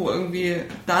Pipapo irgendwie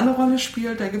da eine Rolle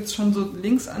spielt. Da gibt es schon so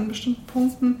Links an bestimmten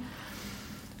Punkten.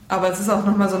 Aber es ist auch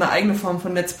nochmal so eine eigene Form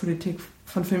von Netzpolitik,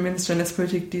 von feministischer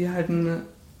Netzpolitik, die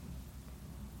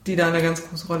da eine ganz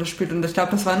große Rolle spielt. Und ich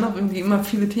glaube, das waren auch irgendwie immer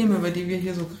viele Themen, über die wir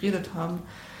hier so geredet haben.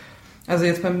 Also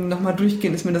jetzt beim nochmal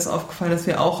Durchgehen ist mir das aufgefallen, dass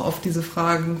wir auch auf diese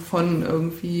Fragen von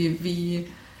irgendwie,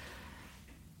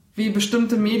 wie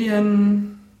bestimmte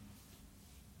Medien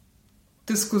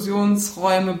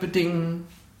Diskussionsräume bedingen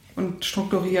und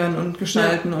strukturieren und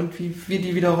gestalten und wie wir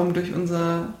die wiederum durch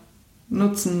unser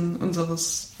Nutzen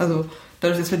also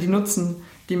dadurch, dass wir die nutzen,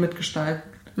 die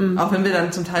mitgestalten. Auch wenn wir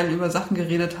dann zum Teil über Sachen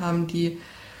geredet haben, die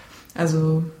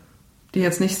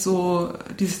jetzt nicht so,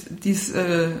 die es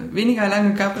weniger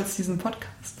lange gab als diesen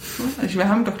Podcast. Wir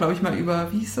haben doch, glaube ich, mal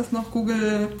über, wie hieß das noch,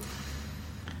 Google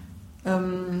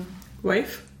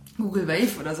Wave? Google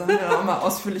Wave oder so haben wir da auch mal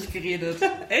ausführlich geredet.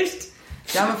 Echt?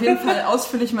 Wir haben auf jeden Fall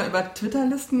ausführlich mal über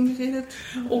Twitter-Listen geredet.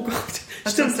 Oh Gott.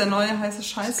 Das ist der neue heiße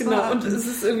Scheiß. Genau, und es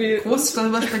ist irgendwie groß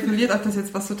darüber spekuliert, ob das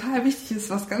jetzt was total wichtig ist,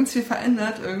 was ganz viel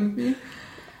verändert irgendwie.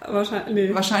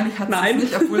 Wahrscheinlich hat es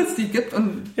nicht, obwohl es die gibt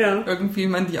und irgendwie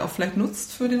man die auch vielleicht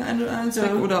nutzt für den einen oder anderen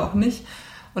Zweck oder auch nicht.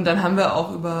 Und dann haben wir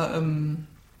auch über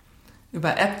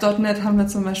app.net haben wir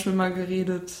zum Beispiel mal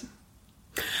geredet.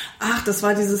 Ach, das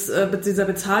war dieser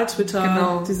Bezahl-Twitter.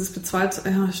 Genau. Dieses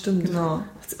ja, stimmt. Genau.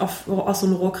 Auch so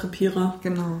ein Rohrkrepierer.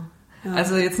 Genau. Ja.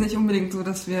 Also jetzt nicht unbedingt so,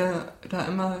 dass wir da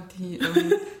immer die...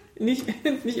 nicht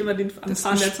immer das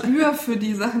Gespür für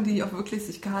die Sachen, die auch wirklich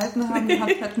sich gehalten haben,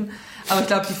 gehabt hätten. Aber ich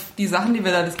glaube, die Sachen, die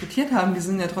wir da diskutiert haben, die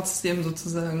sind ja trotzdem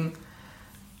sozusagen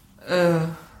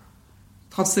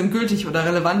trotzdem gültig oder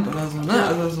relevant oder so, ne? Ja.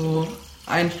 Also so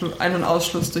Ein- und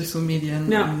Ausschluss durch so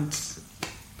Medien und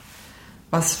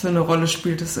was für eine Rolle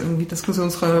spielt es, irgendwie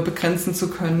Diskussionsräume begrenzen zu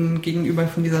können gegenüber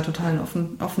von dieser totalen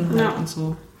Offenheit und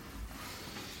so.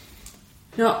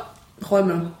 Ja,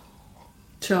 Räume.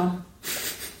 Tja.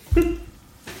 Das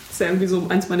ist ja irgendwie so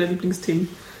eins meiner Lieblingsthemen.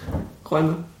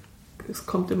 Räume. Es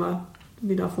kommt immer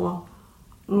wieder vor.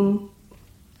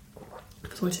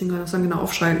 Was soll ich denn gerade sagen? Genau,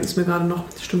 aufschreiben ist mir gerade noch.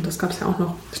 Stimmt, das gab es ja auch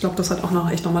noch. Ich glaube, das hat auch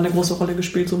noch echt nochmal eine große Rolle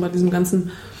gespielt, so bei diesem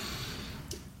ganzen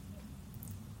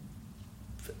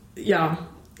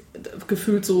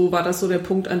gefühlt so war das so der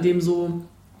Punkt, an dem so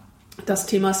das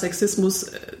Thema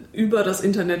Sexismus über das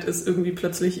Internet ist irgendwie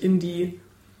plötzlich in die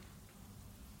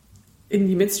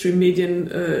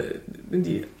Mainstream-Medien, in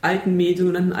die alten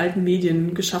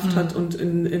Medien geschafft hat und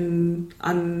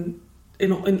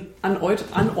an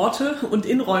Orte und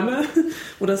in Räume,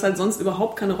 wo das halt sonst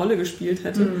überhaupt keine Rolle gespielt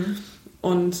hätte. Mhm.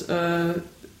 Und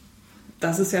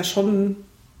das ist ja schon...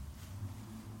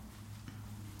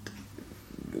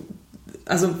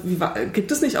 Also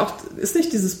gibt es nicht auch... Ist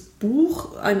nicht dieses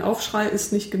Buch Ein Aufschrei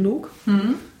ist nicht genug?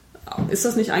 Mhm. Ist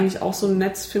das nicht eigentlich auch so ein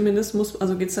Netzfeminismus?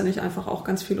 Also geht es da nicht einfach auch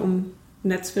ganz viel um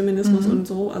Netzfeminismus und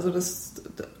so? Also dass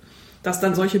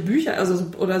dann solche Bücher, also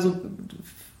oder so...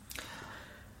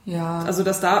 Ja. Also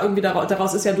dass da irgendwie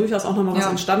daraus ist ja durchaus auch nochmal was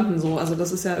entstanden. So. Also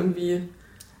das ist ja irgendwie...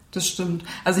 Das stimmt.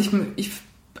 Also ich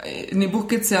in dem Buch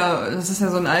geht's ja, das ist ja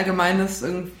so ein allgemeines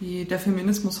irgendwie der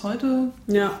Feminismus heute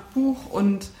Buch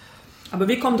und... Aber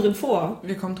wir kommen drin vor.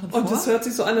 Und das hört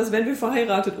sich so an, als wären wir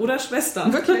verheiratet oder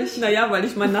Schwestern. Wirklich? Naja, weil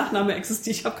mein Nachname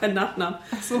existiert. Ich habe keinen Nachnamen.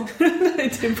 Ach so. In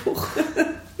dem Buch.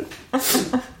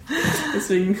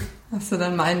 Deswegen. Hast du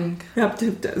dann meinen... Ja,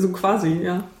 also quasi,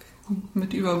 ja.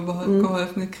 Mit über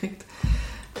geholfen gekriegt.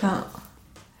 Ja.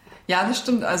 Ja, das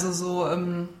stimmt. Also so...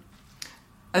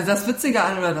 Also das Witzige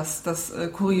an, oder das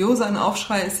Kuriose an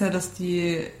Aufschrei ist ja, dass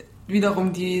die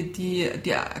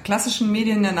klassischen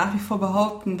Medien ja nach wie vor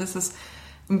behaupten, dass es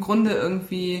im Grunde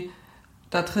irgendwie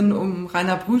da drin um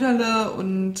Rainer Brüderle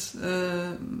und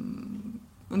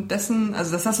dessen,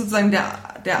 also dass das sozusagen der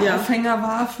Aufhänger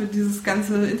war für dieses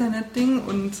ganze Internetding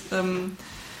und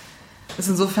es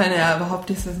insofern ja überhaupt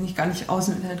nicht gar nicht aus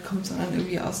dem Internet kommt, sondern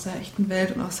irgendwie aus der echten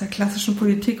Welt und aus der klassischen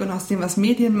Politik und aus dem, was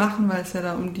Medien machen, weil es ja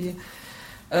da um die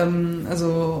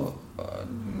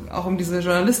auch um diese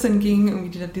Journalistin ging,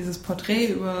 irgendwie, die dieses Porträt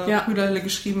über Brüderle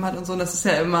geschrieben hat und so. Und das ist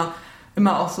ja immer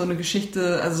auch so eine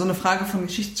Geschichte, also so eine Frage von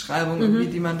Geschichtsschreibung, irgendwie,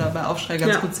 die man da bei Aufschrei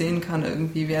ganz gut sehen kann,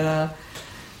 irgendwie, wer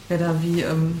da wie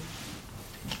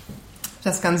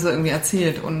das Ganze irgendwie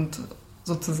erzählt und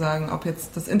sozusagen, ob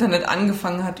jetzt das Internet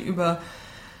angefangen hat, über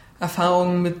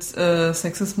Erfahrungen mit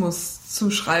Sexismus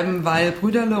zu schreiben, weil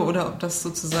Brüderle, oder ob das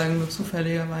sozusagen nur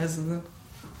zufälligerweise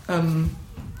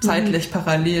zeitlich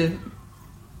parallel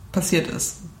passiert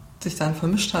ist, sich dann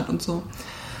vermischt hat und so.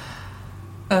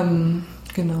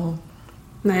 Genau.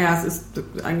 Naja, es ist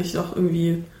eigentlich auch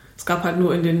irgendwie, es gab halt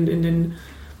nur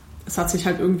es hat sich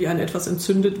halt irgendwie an etwas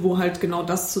entzündet, wo halt genau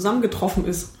das zusammengetroffen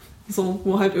ist. So,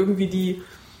 wo halt irgendwie die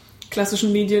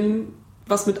klassischen Medien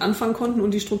was mit anfangen konnten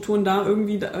und die Strukturen da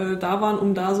irgendwie da waren,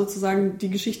 um da sozusagen die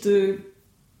Geschichte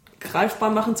greifbar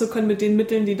machen zu können mit den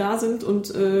Mitteln, die da sind,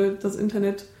 und das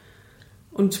Internet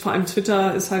und vor allem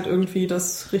Twitter ist halt irgendwie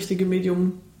das richtige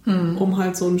Medium, um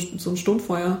halt so ein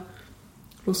Sturmfeuer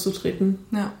loszutreten.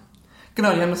 Ja,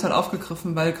 genau, die haben das halt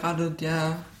aufgegriffen, weil gerade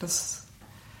das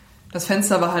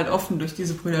Fenster war halt offen durch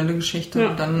diese Brüderle-Geschichte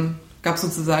und dann gab es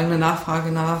sozusagen eine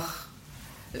Nachfrage nach,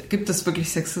 gibt es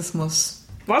wirklich Sexismus?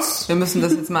 Was? Wir müssen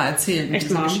das jetzt mal erzählen,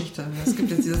 diese Geschichte. Es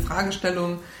gibt jetzt diese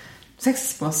Fragestellung,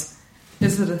 Sexismus,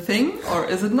 is it a thing or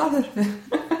is it not a thing?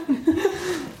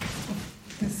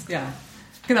 Ja.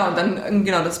 Genau, und dann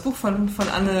das Buch von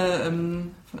Anne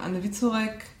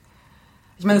Wieczorek.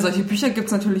 Ich meine, solche Bücher gibt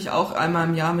es natürlich auch einmal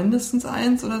im Jahr mindestens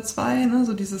 1 oder 2, ne?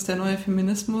 So dieses der neue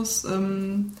Feminismus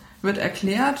wird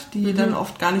erklärt, die dann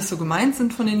oft gar nicht so gemeint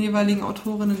sind von den jeweiligen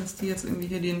Autorinnen, dass die jetzt irgendwie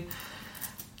hier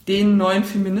den neuen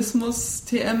Feminismus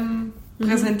TM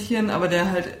präsentieren, aber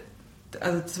der halt,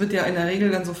 also das wird ja in der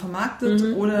Regel dann so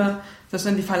vermarktet oder dass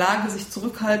wenn die Verlage sich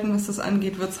zurückhalten, was das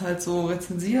angeht, wird es halt so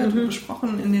rezensiert und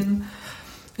besprochen in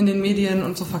den Medien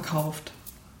und so verkauft.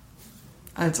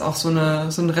 Als auch so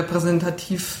ein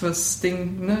repräsentatives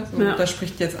Ding, ne? So, da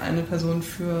spricht jetzt eine Person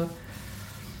für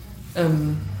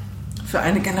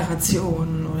eine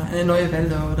Generation oder eine neue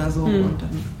Welle oder so und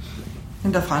dann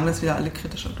hinterfragen das wieder alle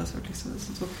kritisch, ob das wirklich so ist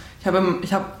und so. Ich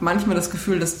habe manchmal das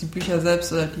Gefühl, dass die Bücher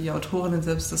selbst oder die Autorinnen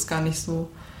selbst dass das gar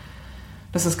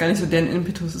nicht so deren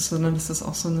Impetus ist, sondern dass das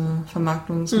auch so eine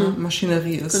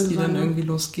Vermarktungsmaschinerie ist, die dann irgendwie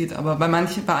losgeht. Aber bei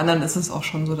anderen ist es auch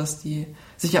schon so, dass die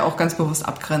sich ja auch ganz bewusst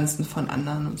abgrenzen von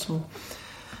anderen und so.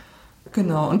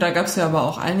 Genau. Und da gab es ja aber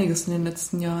auch einiges in den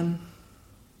letzten Jahren.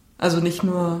 Also nicht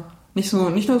nur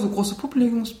so große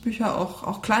Publikumsbücher,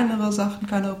 auch kleinere Sachen,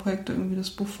 kleinere Projekte. Irgendwie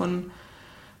das Buch von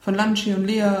Lanchi und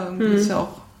Lea, irgendwie ist ja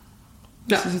auch,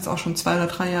 das ist jetzt auch schon 2 oder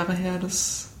 3 Jahre her.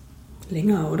 Das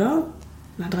länger, oder?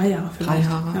 Na, 3 Jahre vielleicht. 3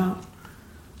 Jahre.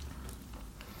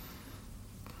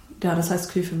 Ja, das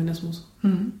heißt Queerfeminismus.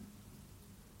 Und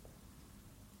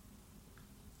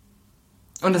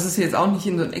das ist jetzt auch nicht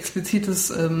in so ein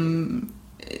explizites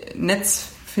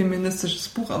netzfeministisches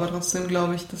Buch, aber trotzdem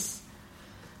glaube ich, dass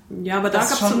aber da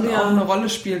das schon auch eine Rolle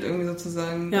spielt irgendwie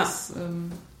sozusagen. Ja.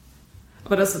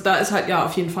 Aber da ist halt,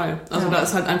 auf jeden Fall. Also da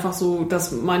ist halt einfach so,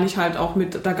 das meine ich halt auch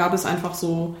mit, da gab es einfach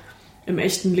so im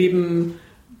echten Leben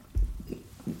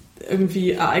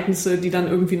irgendwie Ereignisse, die dann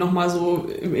irgendwie nochmal so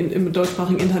im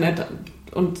deutschsprachigen Internet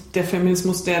und der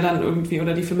Feminismus, der dann irgendwie,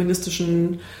 oder die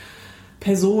feministischen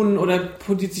Personen oder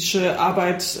politische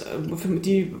Arbeit,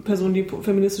 die Personen, die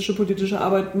feministische politische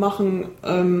Arbeit machen,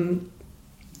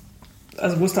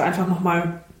 also wo es da einfach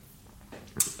nochmal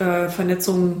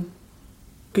Vernetzung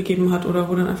gegeben hat oder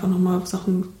wo dann einfach nochmal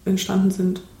Sachen entstanden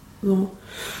sind. So.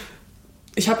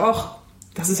 Ich habe auch,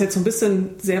 das ist jetzt so ein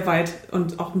bisschen sehr weit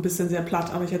und auch ein bisschen sehr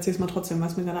platt, aber ich erzähle es mal trotzdem,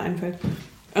 was mir gerade einfällt.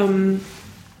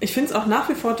 Ich finde es auch nach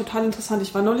wie vor total interessant.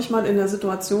 Ich war neulich mal in der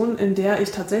Situation, in der ich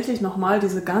tatsächlich nochmal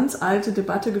diese ganz alte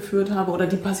Debatte geführt habe, oder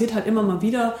die passiert halt immer mal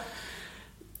wieder,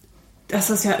 dass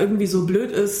das ja irgendwie so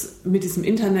blöd ist mit diesem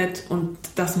Internet und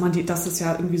dass es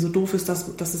ja irgendwie so doof ist, das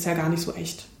ist ja gar nicht so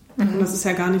echt. Und das ist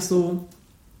ja gar nicht so,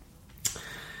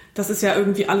 das ist ja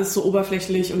irgendwie alles so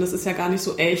oberflächlich und das ist ja gar nicht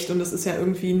so echt und das ist ja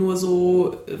irgendwie nur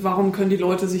so, warum können die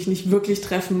Leute sich nicht wirklich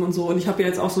treffen und so. Und ich habe ja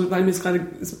jetzt auch so, weil mir jetzt gerade,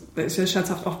 ich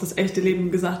scherzhaft auch das echte Leben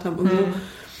gesagt habe und so.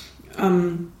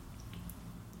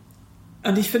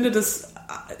 Und ich finde das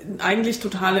eigentlich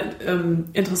total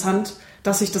interessant,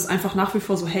 dass sich das einfach nach wie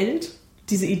vor so hält,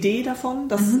 diese Idee davon,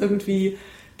 dass irgendwie,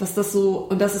 dass das so,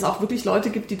 und dass es auch wirklich Leute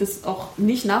gibt, die das auch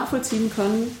nicht nachvollziehen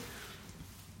können,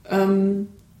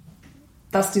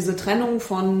 dass diese Trennung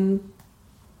von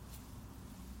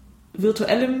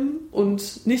virtuellem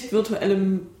und nicht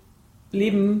virtuellem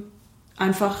Leben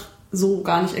einfach so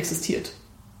gar nicht existiert.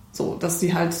 So, dass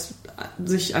sie halt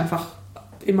sich einfach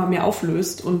immer mehr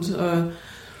auflöst und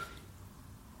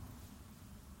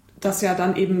dass ja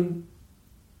dann eben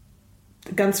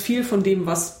ganz viel von dem,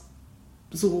 was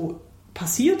so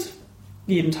passiert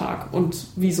jeden Tag und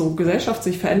wie so Gesellschaft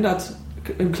sich verändert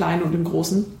im Kleinen und im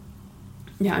Großen,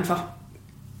 ja einfach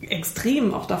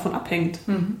extrem auch davon abhängt,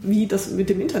 wie das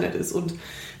mit dem Internet ist und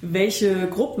welche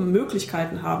Gruppen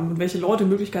Möglichkeiten haben und welche Leute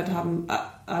Möglichkeiten haben,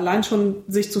 allein schon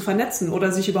sich zu vernetzen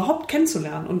oder sich überhaupt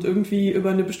kennenzulernen und irgendwie über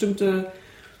eine bestimmte,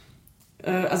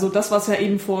 also das, was ja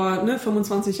eben vor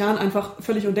 25 Jahren einfach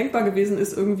völlig undenkbar gewesen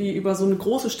ist, irgendwie über so eine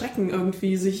große Strecken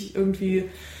irgendwie sich irgendwie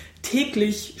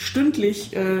täglich,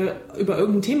 stündlich über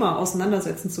irgendein Thema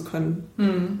auseinandersetzen zu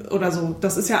können oder so.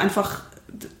 Das ist ja einfach,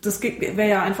 das wäre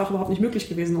ja einfach überhaupt nicht möglich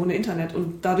gewesen ohne Internet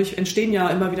und dadurch entstehen ja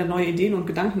immer wieder neue Ideen und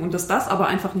Gedanken und dass das aber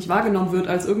einfach nicht wahrgenommen wird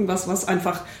als irgendwas, was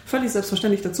einfach völlig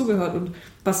selbstverständlich dazugehört und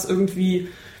was irgendwie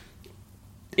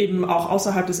eben auch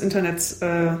außerhalb des Internets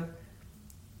eine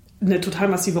total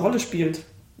massive Rolle spielt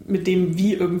mit dem,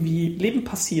 wie irgendwie Leben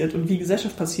passiert und wie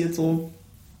Gesellschaft passiert, so.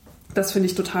 Das finde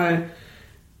ich total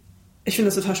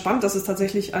spannend, dass es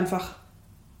tatsächlich einfach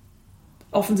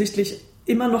offensichtlich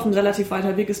immer noch ein relativ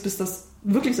weiter Weg ist, bis das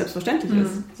wirklich selbstverständlich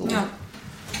ist. So. Ja,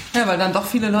 weil dann doch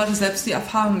viele Leute selbst die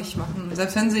Erfahrung nicht machen.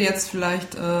 Selbst wenn sie jetzt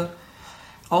vielleicht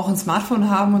auch ein Smartphone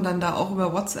haben und dann da auch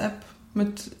über WhatsApp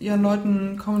mit ihren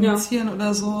Leuten kommunizieren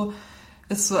oder so,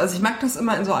 ist so, also ich mag das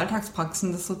immer in so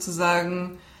Alltagspraxen, dass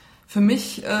sozusagen für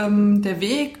mich der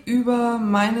Weg über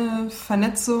meine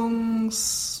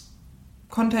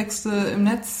Vernetzungskontexte im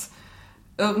Netz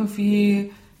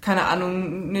irgendwie, keine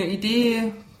Ahnung, eine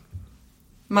Idee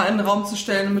mal in den Raum zu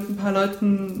stellen und mit ein paar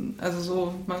Leuten, also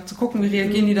so mal zu gucken, wie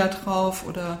reagieren die da drauf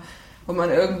oder um an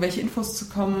irgendwelche Infos zu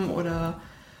kommen oder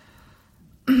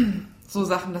so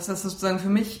Sachen, dass das sozusagen für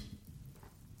mich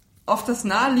oft das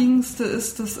Naheliegendste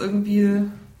ist, das irgendwie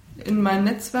in mein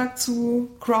Netzwerk zu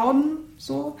crowden,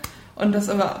 so. Und dass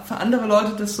aber für andere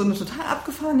Leute das so eine total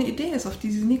abgefahrene Idee ist, auf die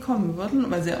sie nie kommen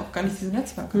würden, weil sie ja auch gar nicht diese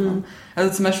Netzwerke haben.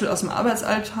 Also zum Beispiel aus dem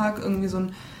Arbeitsalltag irgendwie so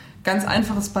ein ganz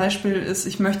einfaches Beispiel ist,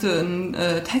 ich möchte einen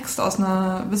Text aus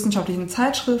einer wissenschaftlichen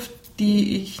Zeitschrift,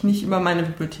 die ich nicht über meine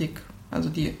Bibliothek, also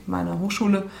die meiner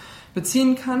Hochschule,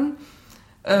 beziehen kann.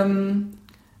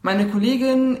 Meine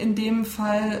Kollegin in dem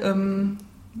Fall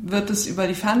wird es über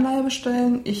die Fernleihe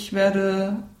bestellen. Ich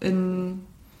werde in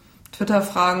Twitter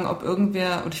fragen, ob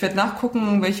irgendwer, und ich werde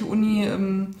nachgucken, welche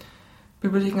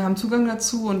Uni-Bibliotheken haben Zugang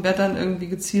dazu und werde dann irgendwie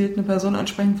gezielt eine Person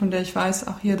ansprechen, von der ich weiß,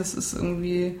 ach hier, das ist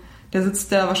irgendwie, der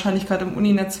sitzt da wahrscheinlich gerade im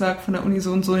Uni-Netzwerk von der Uni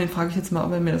so und so, den frage ich jetzt mal,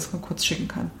 ob er mir das mal kurz schicken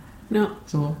kann. Ja.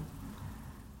 So.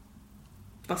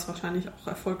 Was wahrscheinlich auch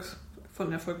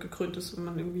von Erfolg gekrönt ist, wenn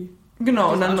man irgendwie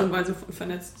genau, und dann, Art und Weise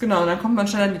vernetzt. Genau, und dann kommt man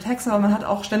schnell an die Texte, aber man hat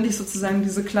auch ständig sozusagen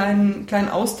diese kleinen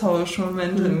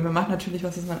Austauschmomente. Man macht natürlich,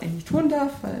 was man eigentlich nicht tun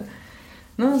darf, weil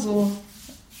so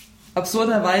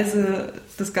absurderweise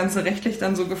das Ganze rechtlich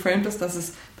dann so geframed ist, dass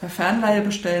es per Fernleihe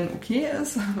bestellen okay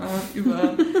ist,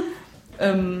 aber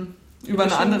über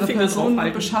eine andere Person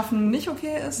beschaffen nicht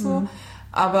okay ist. So.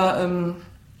 Aber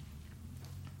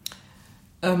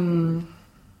genau,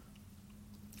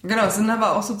 es sind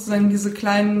aber auch sozusagen diese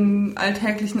kleinen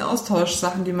alltäglichen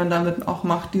Austauschsachen, die man damit auch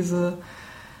macht, diese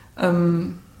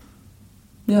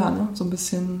ja, ne, so ein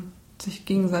bisschen sich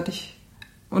gegenseitig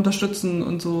unterstützen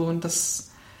und so. Und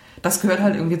das gehört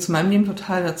halt irgendwie zu meinem Leben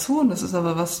total dazu. Und das ist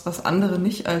aber was andere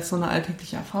nicht als so eine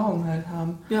alltägliche Erfahrung halt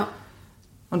haben. Ja.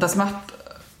 Und das macht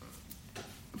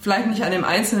vielleicht nicht an dem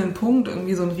einzelnen Punkt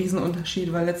irgendwie so einen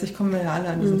Riesenunterschied, weil letztlich kommen wir ja alle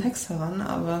an diesen Text heran.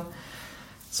 Aber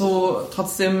so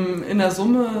trotzdem in der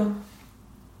Summe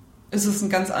ist es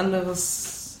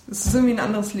es ist irgendwie ein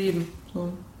anderes Leben.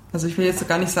 So. Also ich will jetzt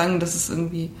gar nicht sagen, dass es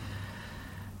irgendwie,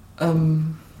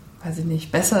 weiß ich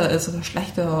nicht, besser ist oder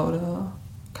schlechter oder,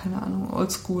 keine Ahnung,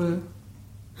 oldschool.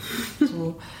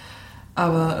 So.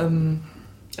 Aber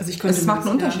also es macht einen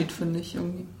Unterschied, finde ich,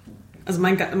 irgendwie. Also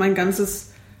mein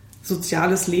ganzes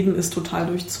soziales Leben ist total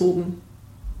durchzogen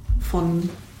von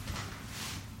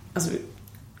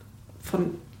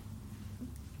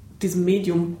diesem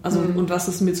Medium, und was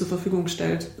es mir zur Verfügung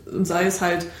stellt. Und sei es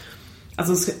halt,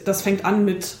 das fängt an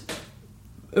mit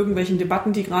irgendwelchen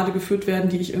Debatten, die gerade geführt werden,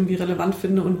 die ich irgendwie relevant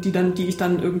finde und die ich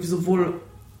dann irgendwie sowohl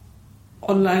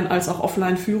online als auch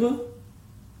offline führe.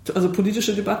 Also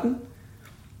politische Debatten.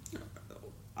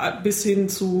 Bis hin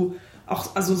zu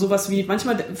auch, also sowas wie,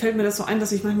 manchmal fällt mir das so ein,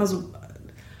 dass ich manchmal so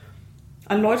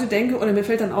an Leute denke oder mir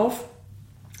fällt dann auf,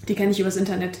 die kenne ich übers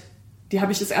Internet. Die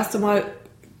habe ich das erste Mal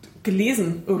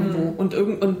gelesen irgendwo und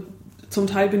zum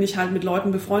Teil bin ich halt mit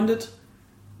Leuten befreundet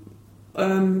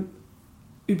und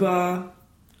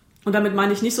damit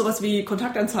meine ich nicht sowas wie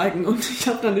Kontaktanzeigen und ich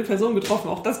habe dann eine Person getroffen,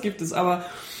 auch das gibt es, aber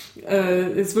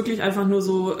ist wirklich einfach nur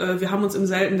so, wir haben uns im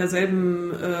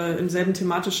selben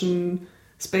thematischen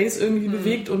Space irgendwie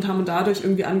bewegt und haben dadurch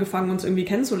irgendwie angefangen, uns irgendwie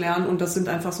kennenzulernen und das sind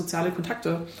einfach soziale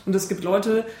Kontakte. Und es gibt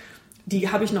Leute, die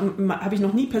habe ich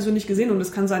noch nie persönlich gesehen und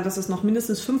es kann sein, dass es noch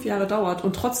mindestens 5 Jahre dauert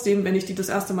und trotzdem, wenn ich die das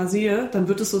erste Mal sehe, dann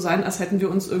wird es so sein, als hätten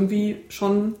wir uns irgendwie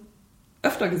schon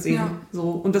öfter gesehen. Ja. So.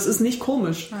 Und das ist nicht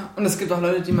komisch. Ja. Und es gibt auch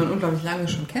Leute, die man unglaublich lange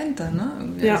schon kennt dann, ne?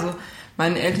 Irgendwie. Ja. Also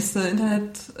meine älteste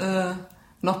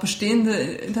noch bestehende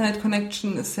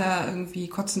Internet-Connection ist ja irgendwie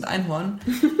Kotzend Einhorn.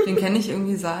 Den kenne ich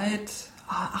irgendwie seit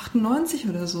 98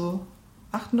 oder so.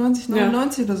 98,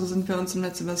 99 oder so sind wir uns im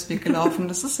Netz übers Weg gelaufen.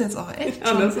 Das ist jetzt auch echt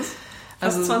schon. Das ist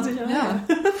fast 20 Jahre. Ja.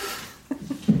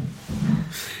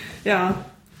 Ja,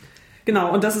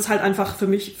 genau. Und das ist halt einfach für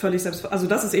mich völlig also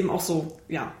das ist eben auch so,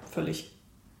 ja, völlig.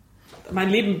 Mein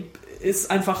Leben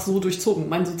ist einfach so durchzogen.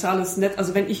 Mein soziales Netz,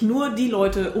 also wenn ich nur die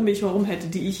Leute um mich herum hätte,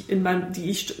 die ich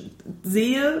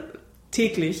sehe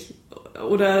täglich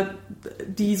oder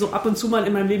die so ab und zu mal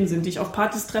in meinem Leben sind, die ich auf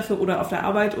Partys treffe oder auf der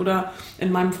Arbeit oder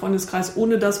in meinem Freundeskreis,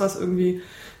 ohne das, was irgendwie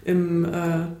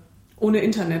ohne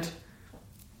Internet.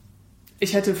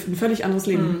 Ich hätte ein völlig anderes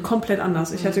Leben, komplett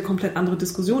anders. Ich hätte komplett andere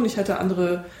Diskussionen, ich hätte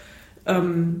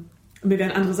mir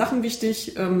wären andere Sachen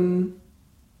wichtig,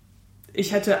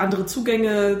 ich hätte andere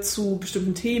Zugänge zu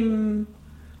bestimmten Themen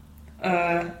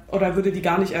oder würden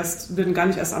gar nicht erst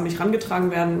an mich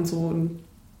herangetragen werden und so. Und,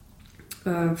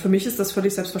 für mich ist das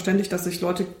völlig selbstverständlich, dass ich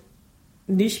Leute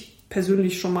nicht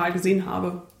persönlich schon mal gesehen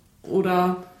habe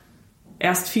oder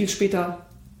erst viel später,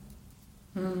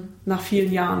 nach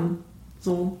vielen Jahren.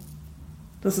 So.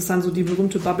 Das ist dann so die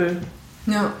berühmte Bubble.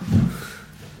 Ja.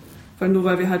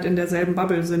 Weil wir halt in derselben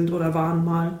Bubble sind oder waren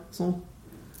mal. So.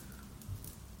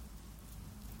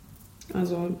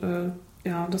 Also,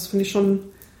 ja, das finde ich schon.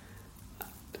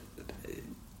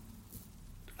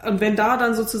 Und wenn da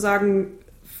dann sozusagen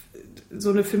so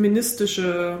eine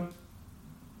feministische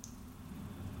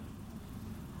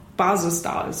Basis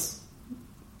da ist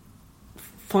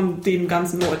von den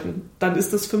ganzen Leuten, dann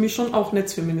ist das für mich schon auch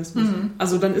Netzfeminismus.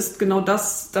 Also dann ist genau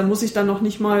das, dann muss ich dann noch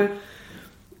nicht mal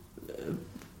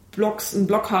einen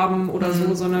Blog haben oder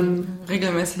so, sondern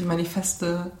regelmäßig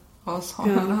Manifeste raushauen.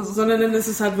 Ja, sondern dann ist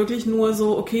es halt wirklich nur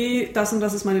so, okay, das und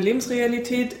das ist meine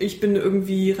Lebensrealität, ich bin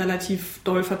irgendwie relativ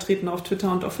doll vertreten auf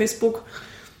Twitter und auf Facebook.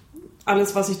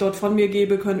 Alles, was ich dort von mir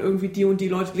gebe, können irgendwie die und die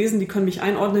Leute lesen, die können mich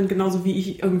einordnen, genauso wie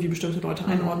ich irgendwie bestimmte Leute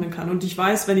einordnen kann. Und ich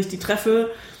weiß, wenn ich die treffe,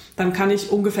 dann kann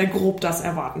ich ungefähr grob das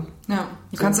erwarten. Ja,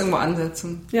 du kannst irgendwo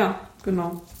ansetzen. Ja,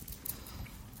 genau.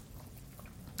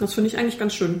 Das finde ich eigentlich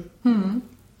ganz schön.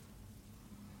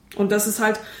 Und das ist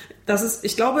halt,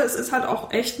 ich glaube, es ist halt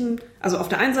auch echt also auf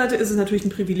der einen Seite ist es natürlich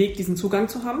ein Privileg, diesen Zugang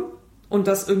zu haben und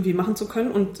das irgendwie machen zu können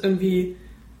und irgendwie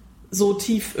so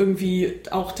tief irgendwie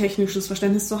auch technisches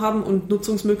Verständnis zu haben und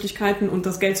Nutzungsmöglichkeiten und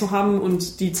das Geld zu haben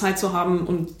und die Zeit zu haben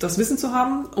und das Wissen zu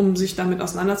haben, um sich damit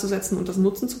auseinanderzusetzen und das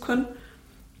nutzen zu können.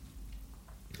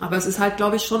 Aber es ist halt,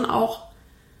 glaube ich, schon auch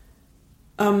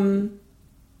ein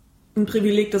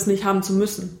Privileg, das nicht haben zu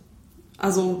müssen.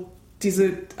 Also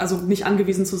nicht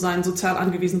angewiesen zu sein, sozial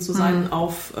angewiesen zu sein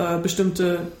auf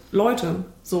bestimmte Leute.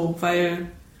 So, weil,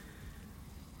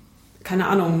 keine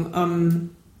Ahnung,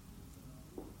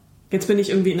 jetzt bin ich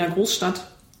irgendwie in der Großstadt,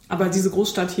 aber diese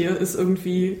Großstadt hier ist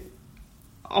irgendwie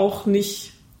auch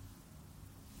nicht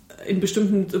in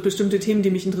bestimmte Themen,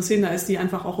 die mich interessieren, da ist die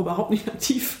einfach auch überhaupt nicht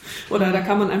aktiv. Oder da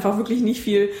kann man einfach wirklich nicht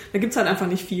viel, da gibt's halt einfach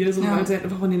nicht viel, so, weil sie halt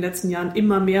einfach in den letzten Jahren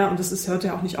immer mehr, und hört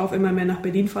ja auch nicht auf, immer mehr nach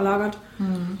Berlin verlagert.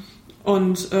 Mhm.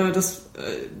 Und das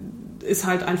ist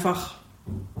halt einfach,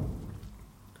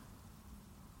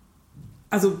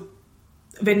 also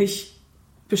wenn ich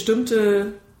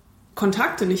bestimmte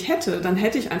Kontakte nicht hätte, dann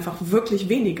hätte ich einfach wirklich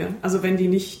wenige. Also wenn die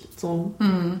nicht so,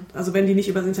 also wenn die nicht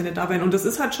über das Internet da wären. Und das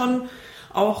ist halt schon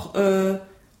auch,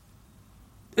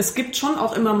 es gibt schon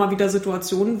auch immer mal wieder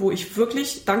Situationen, wo ich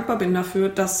wirklich dankbar bin dafür,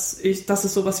 dass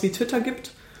es sowas wie Twitter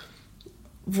gibt,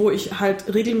 wo ich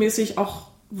halt regelmäßig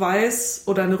auch weiß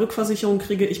oder eine Rückversicherung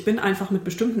kriege, ich bin einfach mit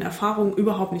bestimmten Erfahrungen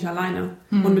überhaupt nicht alleine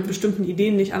und mit bestimmten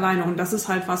Ideen nicht alleine. Und das ist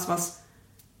halt was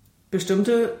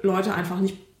bestimmte Leute einfach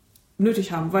nicht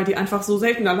nötig haben, weil die einfach so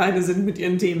selten alleine sind mit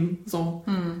ihren Themen. So.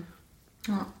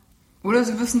 Ja. Oder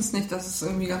sie wissen es nicht, dass es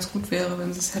irgendwie ganz gut wäre,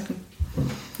 wenn sie es hätten.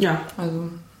 Ja, also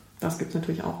das gibt es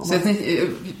natürlich auch. Ist jetzt nicht,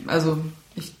 also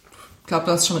ich glaube,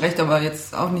 du hast schon recht, aber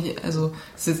jetzt auch nicht, also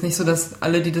es ist jetzt nicht so, dass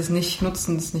alle, die das nicht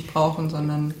nutzen, das nicht brauchen,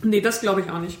 sondern... Nee, das glaube ich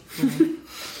auch nicht.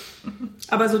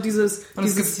 Aber so dieses... Und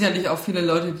es gibt sicherlich auch viele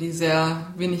Leute, die sehr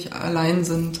wenig allein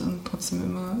sind und trotzdem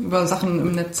immer über Sachen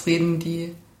im Netz reden,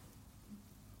 die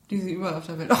sie überall auf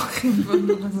der Welt auch kriegen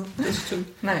würden. Also, das stimmt.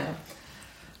 Naja.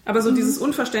 Aber so dieses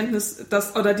Unverständnis,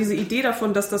 oder diese Idee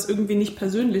davon, dass das irgendwie nicht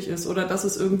persönlich ist oder dass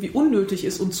es irgendwie unnötig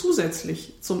ist und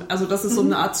zusätzlich, also dass es so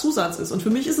eine Art Zusatz ist. Und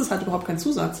für mich ist es halt überhaupt kein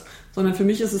Zusatz, sondern für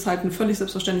mich ist es halt ein völlig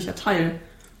selbstverständlicher Teil,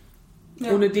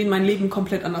 ohne den mein Leben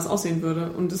komplett anders aussehen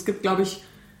würde. Und es gibt, glaube ich,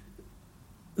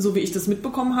 so wie ich das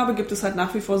mitbekommen habe, gibt es halt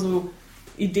nach wie vor so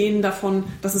Ideen davon,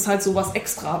 dass es halt so was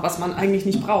extra, was man eigentlich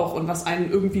nicht braucht und was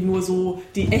einen irgendwie nur so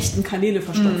die echten Kanäle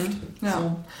verstopft. Ja.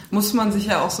 So. Muss man sich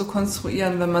ja auch so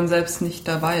konstruieren, wenn man selbst nicht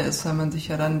dabei ist, weil man sich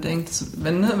ja dann denkt,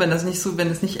 wenn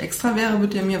es nicht extra wäre,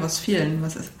 würde ja mir was fehlen.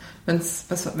 Wenn es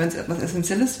etwas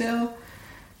Essentielles wäre,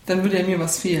 dann würde ja mir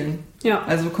was fehlen. Ja.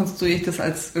 Also konstruiere ich das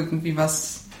als irgendwie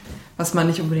was man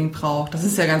nicht unbedingt braucht. Das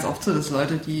ist ja ganz oft so, dass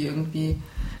Leute, die irgendwie,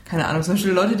 keine Ahnung, zum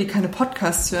Beispiel Leute, die keine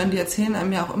Podcasts hören, die erzählen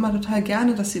einem ja auch immer total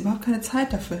gerne, dass sie überhaupt keine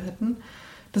Zeit dafür hätten,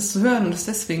 das zu hören und es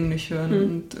deswegen nicht hören.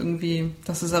 Und irgendwie,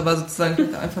 dass es aber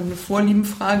sozusagen einfach eine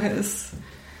Vorliebenfrage ist,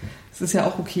 es ist ja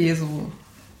auch okay so.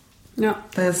 Ja.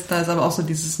 Da ist aber auch so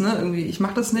dieses, ne, irgendwie, ich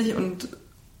mache das nicht und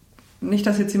nicht,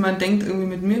 dass jetzt jemand denkt, irgendwie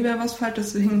mit mir wäre was falsch,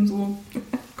 deswegen so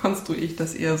konstruiere ich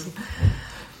das eher so.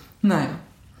 Naja.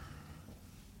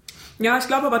 Ja, ich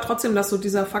glaube aber trotzdem, dass so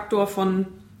dieser Faktor von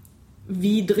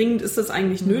wie dringend ist es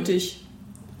eigentlich nötig,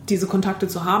 diese Kontakte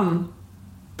zu haben,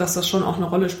 dass das schon auch eine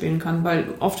Rolle spielen kann,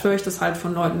 weil oft höre ich das halt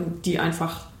von Leuten, die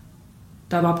einfach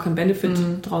da überhaupt keinen Benefit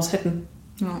draus hätten.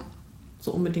 Ja.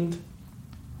 So unbedingt.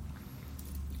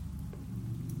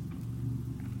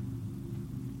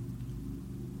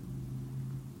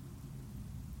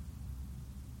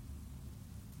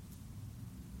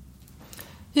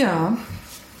 Ja.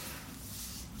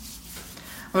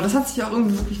 Aber das hat sich auch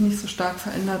irgendwie wirklich nicht so stark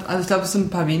verändert. Also ich glaube, es sind ein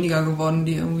paar weniger geworden,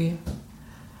 die irgendwie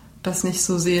das nicht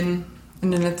so sehen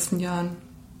in den letzten Jahren.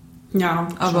 Ja,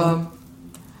 aber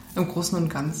im Großen und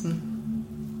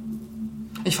Ganzen.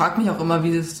 Ich frage mich auch immer,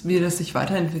 wie das sich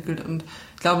weiterentwickelt. Und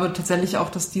ich glaube tatsächlich auch,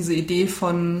 dass diese Idee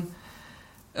von,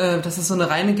 dass es so eine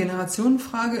reine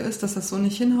Generationenfrage ist, dass das so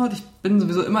nicht hinhaut. Ich bin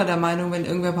sowieso immer der Meinung, wenn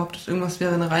irgendwer behauptet, irgendwas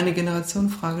wäre eine reine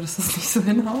Generationenfrage, dass das nicht so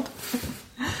hinhaut.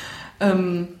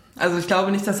 Also ich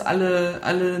glaube nicht, dass alle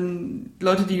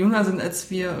Leute, die jünger sind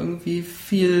als wir, irgendwie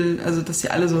also dass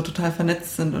die alle so total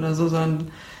vernetzt sind oder so,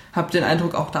 sondern habe den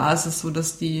Eindruck, auch da ist es so,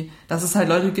 dass es halt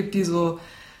Leute gibt, die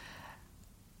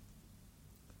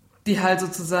halt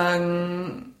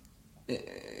sozusagen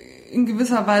in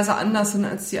gewisser Weise anders sind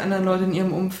als die anderen Leute in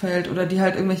ihrem Umfeld oder die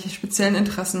halt irgendwelche speziellen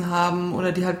Interessen haben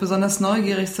oder die halt besonders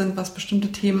neugierig sind, was bestimmte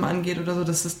Themen angeht oder so,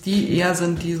 dass es die eher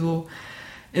sind, die so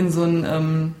in so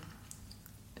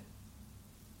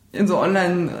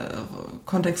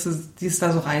Online-Kontexte, die es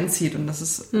da so reinzieht und dass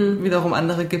es wiederum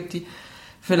andere gibt, die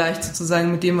vielleicht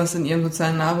sozusagen mit dem, was in ihrem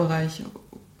sozialen Nahbereich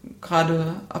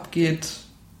gerade abgeht,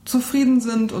 zufrieden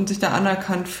sind und sich da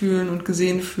anerkannt fühlen und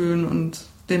gesehen fühlen und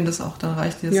denen das auch dann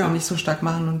reicht, die das dann nicht so stark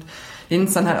machen und denen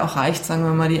es dann halt auch reicht, sagen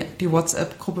wir mal, die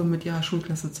WhatsApp-Gruppe mit ihrer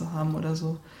Schulklasse zu haben oder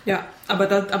so. Ja, aber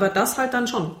das halt dann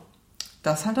schon.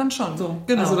 Das halt dann schon. So,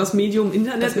 genau. Also das Medium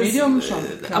Internet das Medium ist, schon,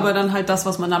 aber dann halt das,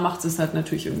 was man da macht, ist halt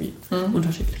natürlich irgendwie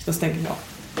unterschiedlich. Das denke ich auch.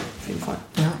 Auf jeden Fall.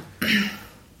 Ja.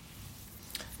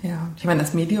 Ja, ich meine,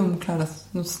 das Medium, klar, das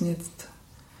nutzen jetzt...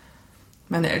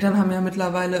 Meine Eltern haben ja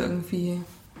mittlerweile irgendwie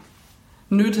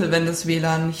Nöte, wenn das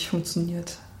WLAN nicht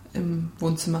funktioniert im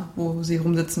Wohnzimmer, wo sie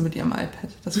rumsitzen mit ihrem iPad.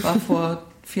 Das war vor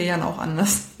 4 Jahren auch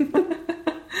anders.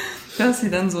 Dass sie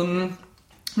dann so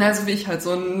wie ich halt,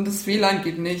 das WLAN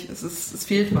geht nicht, es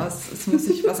fehlt was, es muss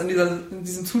sich was in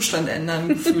diesem Zustand ändern,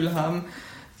 Gefühl haben.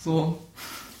 So.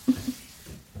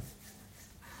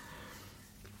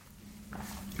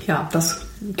 Ja, das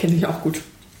kenne ich auch gut.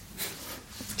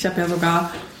 Ich habe ja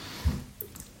sogar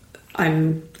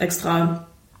einen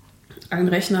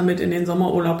Rechner mit in den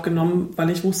Sommerurlaub genommen, weil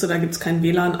ich wusste, da gibt es kein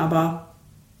WLAN, aber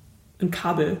ein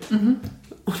Kabel.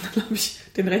 Und dann habe ich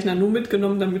den Rechner nur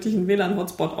mitgenommen, damit ich einen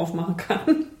WLAN-Hotspot aufmachen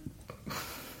kann.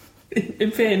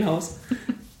 Im Ferienhaus.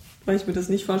 Weil ich mir das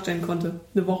nicht vorstellen konnte,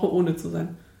 eine Woche ohne zu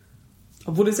sein.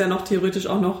 Obwohl es ja noch theoretisch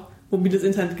auch noch mobiles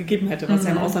Internet gegeben hätte, was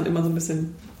ja im Ausland immer so ein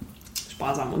bisschen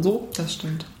sparsam und so. Das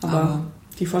stimmt. Aber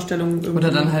die Vorstellung...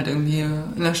 Oder dann halt irgendwie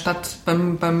in der Stadt,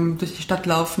 beim durch die Stadt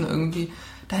laufen irgendwie.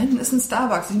 Da hinten ist ein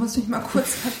Starbucks, ich muss mich mal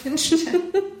kurz hinstellen.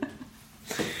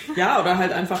 Ja, oder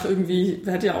halt einfach irgendwie,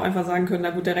 hätte ja auch einfach sagen können,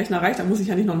 na gut, der Rechner reicht, dann muss ich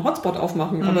ja nicht noch einen Hotspot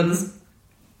aufmachen. Aber das...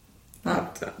 Ja.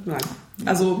 Nein.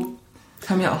 Also...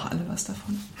 Haben ja auch alle was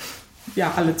davon.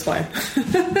 Ja, alle 2.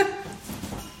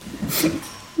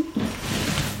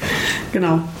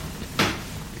 Genau.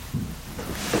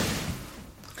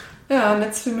 Ja,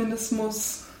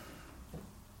 Netzfeminismus.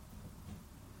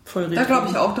 Voll richtig. Da glaube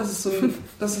ich auch, dass es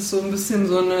so ein bisschen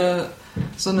so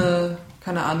eine,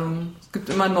 keine Ahnung, es gibt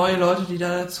immer neue Leute, die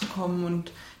da dazukommen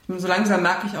und so langsam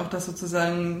merke ich auch, dass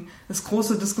sozusagen es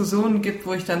große Diskussionen gibt,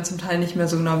 wo ich dann zum Teil nicht mehr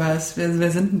so genau weiß,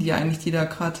 wer sind denn die eigentlich, die da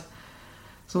gerade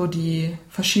so in den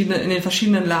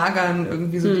verschiedenen Lagern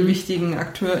irgendwie so die wichtigen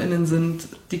AkteurInnen sind,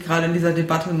 die gerade in dieser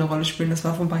Debatte eine Rolle spielen. Das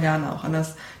war vor ein paar Jahren auch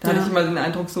anders. Da hatte ich immer den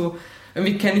Eindruck, so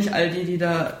irgendwie kenne ich all die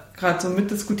da gerade so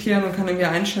mitdiskutieren und kann irgendwie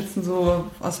einschätzen, so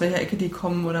aus welcher Ecke die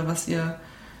kommen oder was ihr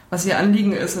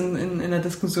Anliegen ist in der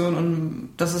Diskussion, und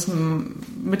das ist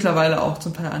mittlerweile auch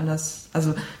zum Teil anders.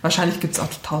 Also wahrscheinlich gibt es auch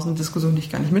 1000 Diskussionen, die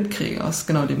ich gar nicht mitkriege, aus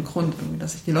genau dem Grund, irgendwie,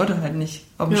 dass ich die Leute halt nicht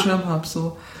auf dem Schirm habe.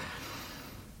 So.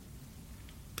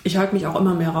 Ich halte mich auch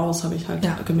immer mehr raus, habe ich halt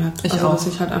gemerkt. Dass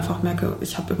ich halt einfach merke,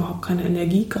 ich habe überhaupt keine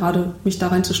Energie, gerade mich da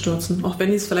reinzustürzen. Auch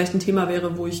wenn es vielleicht ein Thema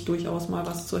wäre, wo ich durchaus mal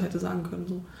was zu hätte sagen können.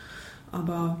 So.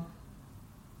 Aber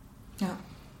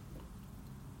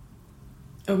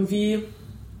irgendwie...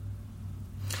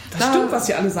 Das stimmt, was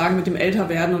sie alle sagen mit dem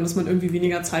Älterwerden und dass man irgendwie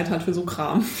weniger Zeit hat für so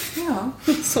Kram. Ja.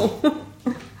 So.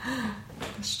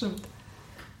 Das stimmt.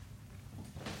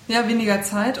 Ja, weniger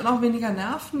Zeit und auch weniger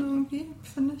Nerven irgendwie,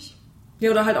 finde ich. Ja,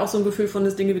 oder halt auch so ein Gefühl von,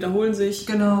 dass Dinge wiederholen sich.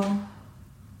 Genau.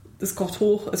 Es kocht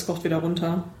hoch, es kocht wieder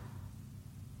runter.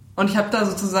 Und ich habe da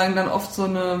sozusagen dann oft so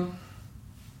eine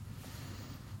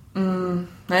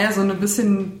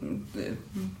bisschen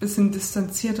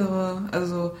distanziertere,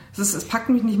 also es packt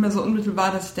mich nicht mehr so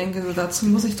unmittelbar, dass ich denke, so, dazu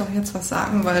muss ich doch jetzt was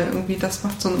sagen, weil irgendwie das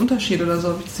macht so einen Unterschied oder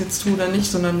so, ob ich das jetzt tue oder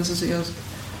nicht, sondern es ist eher so,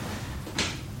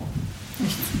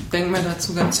 ich denke mir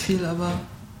dazu ganz viel, aber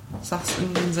sag's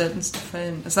in den seltensten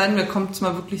Fällen. Es sei denn, mir kommt es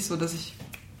mal wirklich so, dass ich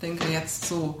denke, jetzt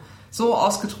so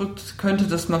ausgedrückt könnte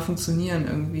das mal funktionieren,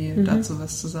 irgendwie dazu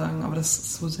was zu sagen, aber das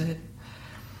ist so selten.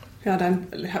 Ja,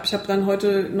 ich habe dann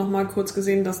heute nochmal kurz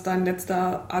gesehen, dass dein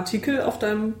letzter Artikel auf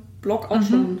deinem Blog auch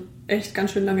schon echt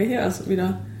ganz schön lange her ist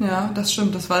wieder. Ja, das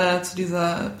stimmt. Das war ja zu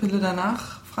dieser Pille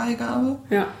danach Freigabe.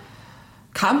 Ja.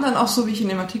 Kam dann auch so, wie ich in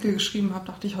dem Artikel geschrieben habe,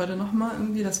 dachte ich heute nochmal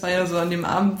irgendwie. Das war ja so an dem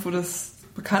Abend, wo das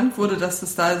bekannt wurde, dass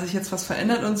das da sich jetzt was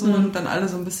verändert und so und dann alle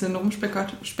so ein bisschen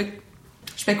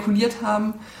spekuliert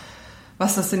haben,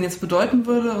 was das denn jetzt bedeuten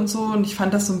würde und so. Und ich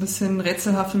fand das so ein bisschen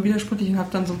rätselhaft und widersprüchlich und habe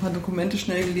dann so ein paar Dokumente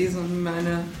schnell gelesen und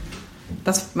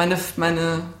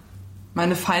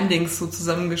meine Findings so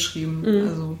zusammengeschrieben.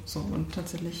 Also so, und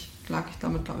tatsächlich lag ich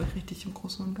damit, glaube ich, richtig im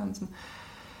Großen und Ganzen.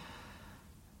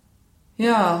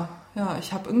 Ja,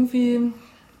 ich habe irgendwie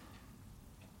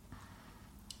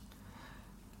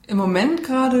im Moment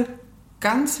gerade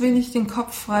ganz wenig den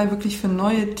Kopf frei, wirklich für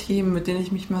neue Themen, mit denen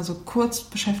ich mich mal so kurz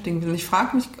beschäftigen will. Und ich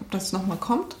frage mich, ob das nochmal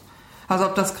kommt. Also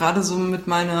ob das gerade so mit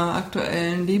meiner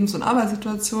aktuellen Lebens- und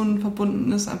Arbeitssituation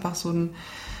verbunden ist. Einfach so ein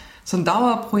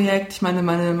Dauerprojekt. Ich meine,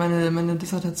 meine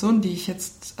Dissertation, die ich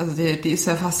jetzt, also die ist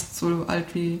ja fast so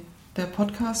alt wie der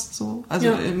Podcast so.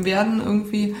 Also im Werden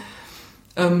irgendwie.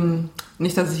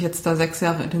 Nicht, dass ich jetzt da 6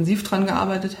 Jahre intensiv dran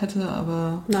gearbeitet hätte,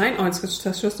 aber... Nein, jetzt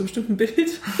hörst du bestimmt ein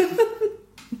Bild.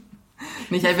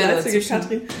 Ich habe ja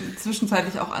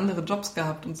zwischenzeitlich auch andere Jobs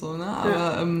gehabt und so,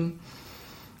 ne?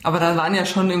 Aber da waren ja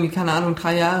schon irgendwie, keine Ahnung,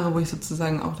 3 Jahre, wo ich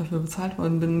sozusagen auch dafür bezahlt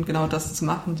worden bin, genau das zu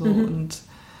machen. So. Und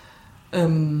da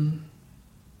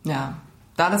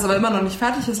das aber immer noch nicht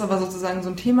fertig ist, aber sozusagen so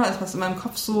ein Thema ist, was in meinem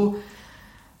Kopf so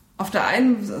auf der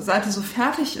einen Seite so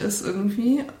fertig ist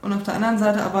irgendwie und auf der anderen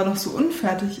Seite aber noch so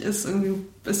unfertig ist. Irgendwie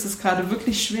ist es gerade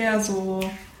wirklich schwer, so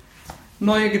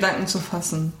neue Gedanken zu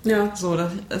fassen. Ja. So,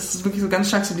 es ist wirklich so ganz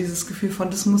stark so dieses Gefühl von,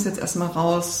 das muss jetzt erstmal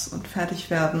raus und fertig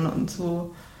werden und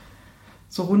so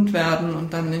rund werden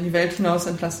und dann in die Welt hinaus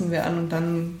entlassen werden und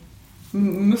dann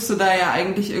müsste da ja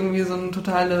eigentlich irgendwie so ein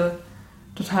totaler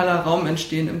Raum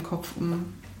entstehen im Kopf,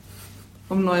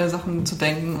 um neue Sachen zu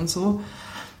denken und so.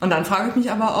 Und dann frage ich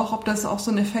mich aber auch, ob das auch so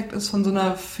ein Effekt ist von so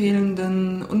einer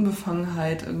fehlenden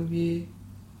Unbefangenheit irgendwie.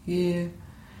 Je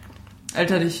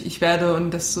älter ich werde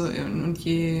und desto und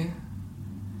je,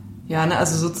 ja, ne,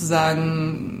 also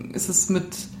sozusagen ist es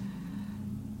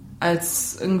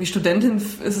als irgendwie Studentin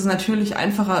ist es natürlich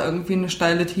einfacher, irgendwie eine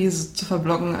steile These zu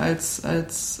verblocken als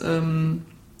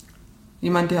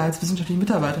jemand, der als wissenschaftliche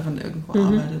Mitarbeiterin irgendwo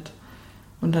arbeitet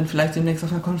und dann vielleicht demnächst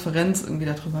auf einer Konferenz irgendwie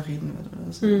darüber reden wird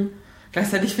oder so. Mhm.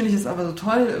 Gleichzeitig finde ich es aber so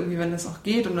toll, irgendwie, wenn das auch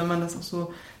geht und wenn man das auch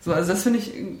so also das finde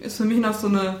ich, ist für mich noch so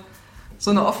eine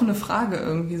offene Frage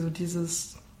irgendwie, so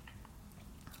dieses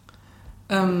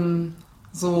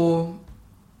so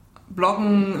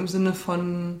Bloggen im Sinne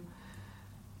von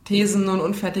Thesen und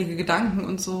unfertige Gedanken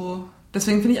und so.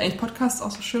 Deswegen finde ich eigentlich Podcasts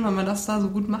auch so schön, weil man das da so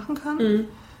gut machen kann. Mhm.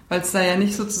 Weil es da ja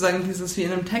nicht sozusagen dieses wie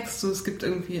in einem Text, so es gibt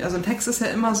irgendwie, also ein Text ist ja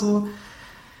immer so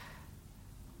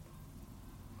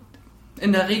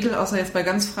in der Regel, außer jetzt bei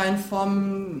ganz freien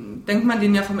Formen, denkt man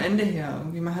den ja vom Ende her.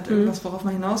 Irgendwie man hat irgendwas, worauf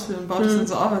man hinaus will und baut es dann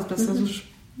so auf, als das so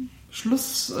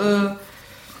Schluss,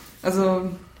 also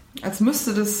als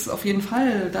müsste das auf jeden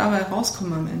Fall dabei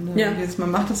rauskommen am Ende. Ja. Man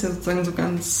macht das ja sozusagen so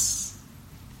ganz,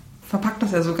 verpackt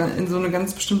das ja so in so eine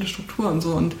ganz bestimmte Struktur und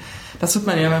so. Und das wird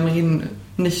man ja beim Reden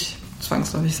nicht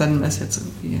zwangsläufig sein, man ist jetzt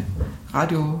irgendwie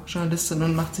Radiojournalistin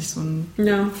und macht sich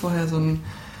vorher so ein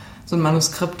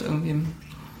Manuskript irgendwie.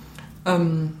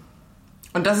 Und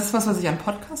das ist was ich an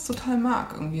Podcasts total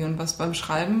mag irgendwie und was beim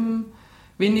Schreiben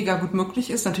weniger gut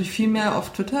möglich ist. Natürlich viel mehr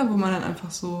auf Twitter, wo man dann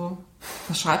einfach so,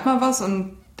 das schreibt mal was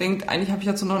und denkt, eigentlich habe ich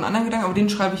jetzt noch einen anderen Gedanken, aber den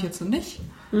schreibe ich jetzt so nicht.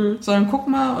 Mhm. Sondern guck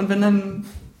mal und wenn dann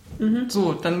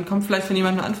so, dann kommt vielleicht von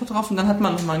jemandem eine Antwort drauf und dann hat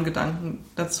man nochmal einen Gedanken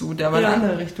dazu, der aber in eine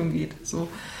andere Richtung geht. So,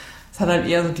 es hat halt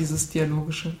eher so dieses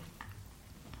Dialogische.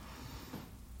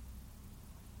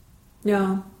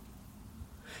 Ja.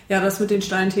 Ja, das mit den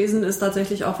steilen Thesen ist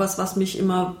tatsächlich auch was mich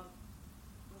immer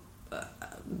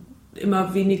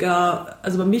weniger,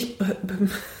 also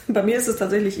bei mir ist es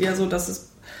tatsächlich eher so, dass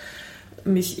es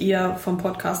mich eher vom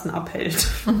Podcasten abhält.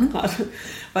 Gerade,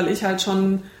 weil ich halt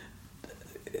schon,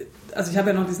 also ich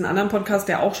habe ja noch diesen anderen Podcast,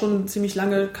 der auch schon ziemlich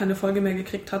lange keine Folge mehr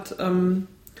gekriegt hat,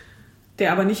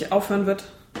 der aber nicht aufhören wird.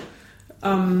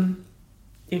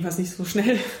 Jedenfalls nicht so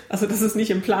schnell. Also das ist nicht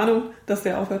in Planung, dass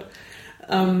der aufhört.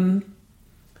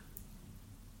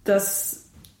 Dass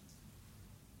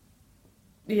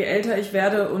je älter ich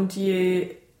werde und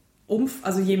je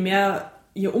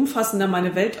umfassender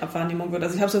meine Weltwahrnehmung wird.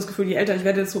 Also ich habe so das Gefühl, je älter ich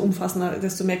werde, desto umfassender,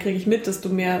 desto mehr kriege ich mit, desto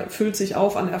mehr füllt sich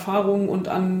auf an Erfahrungen und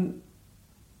an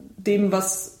dem,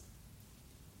 was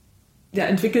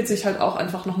entwickelt sich halt auch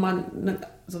einfach nochmal,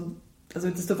 also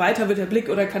desto weiter wird der Blick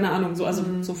oder keine Ahnung, so, also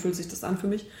so fühlt sich das an für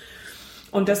mich.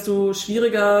 Und desto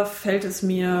schwieriger fällt es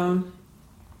mir,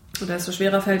 oder desto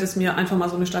schwerer fällt es mir, einfach mal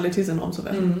so eine steile These in den Raum zu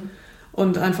werfen.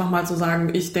 Und einfach mal zu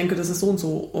sagen, ich denke, das ist so und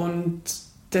so. Und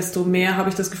desto mehr habe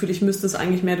ich das Gefühl, ich müsste es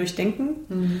eigentlich mehr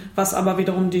durchdenken. Was aber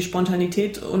wiederum die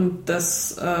Spontanität und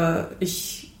das,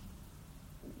 ich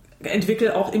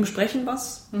entwickle auch im Sprechen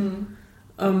was,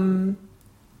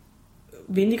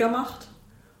 weniger macht.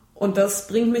 Und das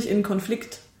bringt mich in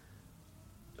Konflikt,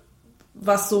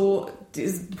 was so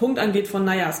diesen Punkt angeht von,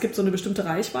 naja, es gibt so eine bestimmte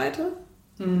Reichweite.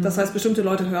 Das heißt, bestimmte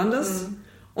Leute hören das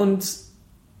und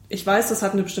ich weiß, das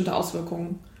hat eine bestimmte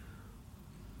Auswirkung.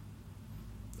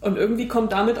 Und irgendwie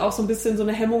kommt damit auch so ein bisschen so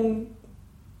eine Hemmung,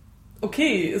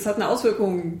 okay, es hat eine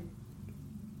Auswirkung.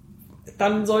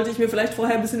 Dann sollte ich mir vielleicht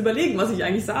vorher ein bisschen überlegen, was ich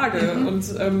eigentlich sage. Und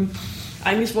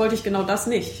eigentlich wollte ich genau das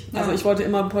nicht. Also ich wollte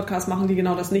immer einen Podcast machen, die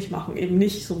genau das nicht machen. Eben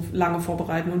nicht so lange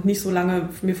vorbereiten und nicht so lange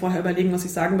mir vorher überlegen, was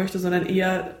ich sagen möchte, sondern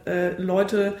eher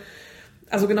Leute,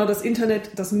 also genau das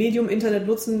Internet, das Medium Internet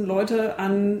nutzen, Leute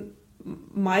an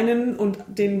meinen und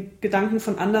den Gedanken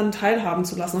von anderen teilhaben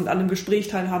zu lassen und an einem Gespräch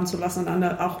teilhaben zu lassen und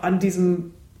auch an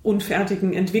diesem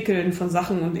unfertigen Entwickeln von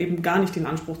Sachen und eben gar nicht den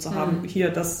Anspruch zu haben, hier,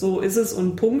 das so ist es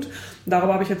und Punkt.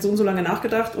 Darüber habe ich jetzt so und so lange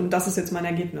nachgedacht und das ist jetzt mein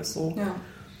Ergebnis. So. Ja.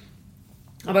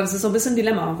 Aber das ist so ein bisschen ein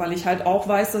Dilemma, weil ich halt auch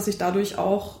weiß, dass ich dadurch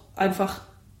auch einfach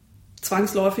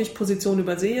zwangsläufig Positionen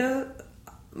übersehe,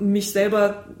 mich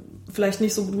selber vielleicht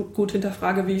nicht so gut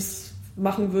hinterfrage, wie ich es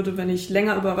machen würde, wenn ich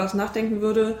länger über was nachdenken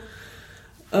würde.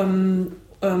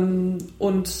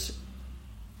 Und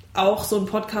auch so ein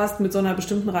Podcast mit so einer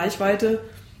bestimmten Reichweite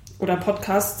oder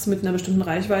Podcasts mit einer bestimmten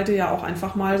Reichweite ja auch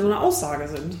einfach mal so eine Aussage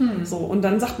sind. So, und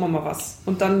dann sagt man mal was.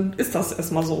 Und dann ist das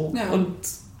erstmal so. Ja. Und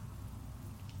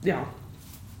ja,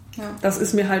 das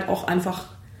ist mir halt auch einfach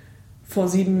vor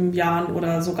 7 Jahren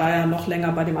oder sogar ja noch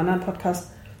länger bei dem anderen Podcast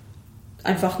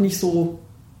einfach nicht so,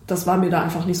 das war mir da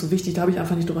einfach nicht so wichtig, da habe ich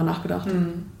einfach nicht drüber nachgedacht.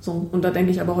 So, und da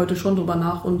denke ich aber heute schon drüber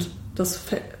nach und das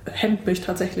hemmt mich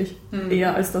tatsächlich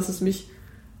eher, als dass es mich,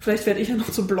 vielleicht werde ich ja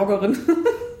noch zur Bloggerin.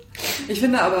 Ich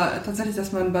finde aber tatsächlich,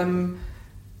 dass man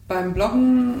beim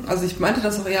Bloggen, also ich meinte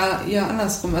das auch eher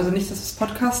andersrum, also nicht, dass das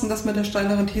Podcasten das mit der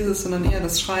steileren These ist, sondern eher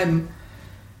das Schreiben.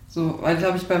 So, weil,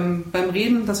 glaube ich, beim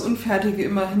Reden das Unfertige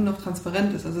immerhin noch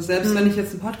transparent ist. Also selbst wenn ich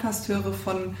jetzt einen Podcast höre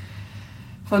von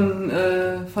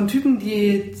Typen,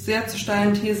 die sehr zu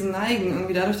steilen Thesen neigen,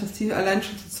 irgendwie dadurch, dass die allein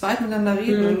schon zu zweit miteinander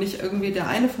reden und nicht irgendwie der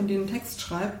eine von denen einen Text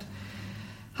schreibt,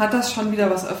 hat das schon wieder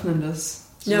was Öffnendes.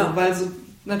 So, weil so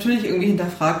natürlich irgendwie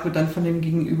hinterfragt wird dann von dem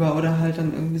Gegenüber oder halt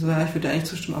dann irgendwie so, ja, ich würde eigentlich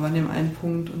zustimmen, aber an dem einen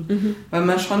Punkt. Und weil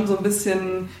man schon so ein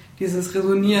bisschen dieses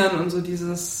Resonieren und so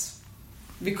dieses,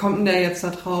 wie kommt denn der jetzt da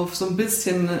drauf, so ein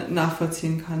bisschen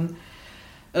nachvollziehen kann.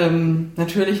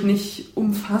 Natürlich nicht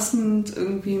umfassend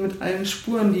irgendwie mit allen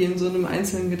Spuren, die in so einem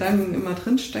einzelnen Gedanken immer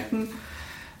drinstecken.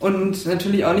 Und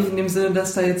natürlich auch nicht in dem Sinne,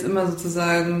 dass da jetzt immer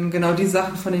sozusagen genau die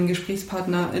Sachen von den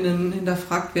GesprächspartnerInnen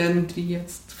hinterfragt werden, die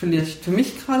jetzt vielleicht für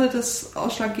mich gerade das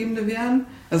Ausschlaggebende wären.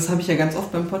 Also das habe ich ja ganz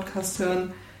oft beim Podcast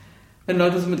hören, wenn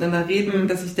Leute so miteinander reden,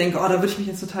 dass ich denke, oh, da würde ich mich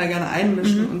jetzt total gerne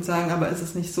einmischen und sagen, aber ist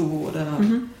es nicht so? Oder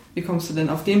wie kommst du denn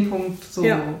auf den Punkt? So,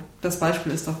 das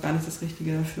Beispiel ist doch gar nicht das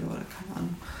Richtige dafür oder keine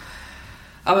Ahnung.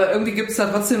 Aber irgendwie gibt es da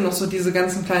trotzdem noch so diese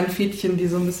ganzen kleinen Fädchen, die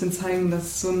so ein bisschen zeigen,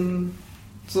 dass so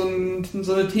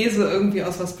eine These irgendwie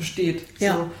aus was besteht.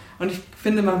 Ja. So. Und ich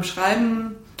finde beim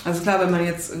Schreiben, also klar, wenn man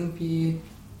jetzt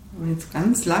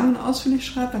ganz lang und ausführlich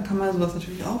schreibt, dann kann man sowas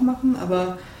natürlich auch machen,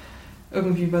 aber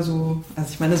irgendwie bei so, also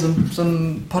ich meine, so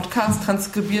ein Podcast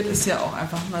transkribiert ist ja auch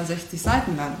einfach mal 60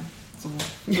 Seiten lang. So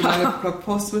lange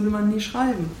Blogposts würde man nie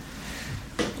schreiben.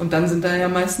 Und dann sind da ja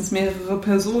meistens mehrere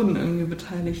Personen irgendwie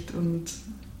beteiligt und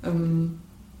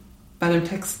bei einem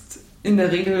Text in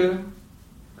der Regel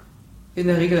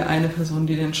eine Person,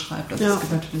 die den schreibt. Also es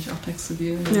gibt natürlich auch Texte,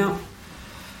 die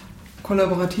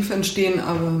kollaborativ entstehen,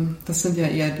 aber das sind ja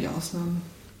eher die Ausnahmen.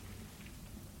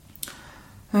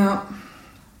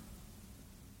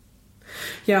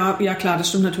 Ja, klar, das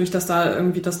stimmt natürlich, dass da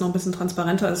irgendwie das noch ein bisschen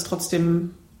transparenter ist,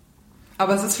 trotzdem.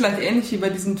 Aber es ist vielleicht ähnlich wie bei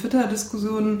diesen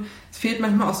Twitter-Diskussionen. Es fehlt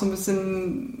manchmal auch so ein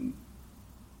bisschen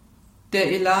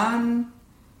der Elan,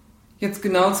 jetzt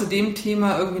genau zu dem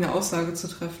Thema irgendwie eine Aussage zu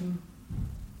treffen.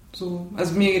 So,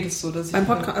 also mir geht es so, dass ich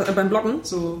beim Bloggen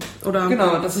so oder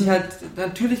genau, dass ich halt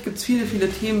natürlich gibt es viele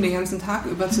Themen den ganzen Tag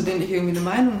über, zu denen ich irgendwie eine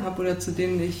Meinung habe oder zu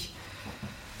denen ich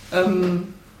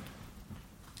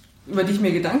über die ich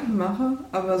mir Gedanken mache,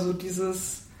 aber so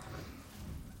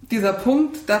dieser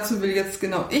Punkt, dazu will jetzt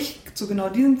genau ich zu genau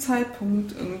diesem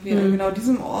Zeitpunkt irgendwie an genau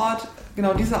diesem Ort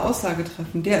genau diese Aussage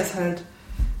treffen, der ist halt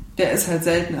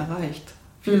selten erreicht.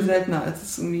 Viel seltener, als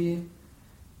es irgendwie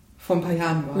vor ein paar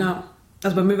Jahren war. Ja,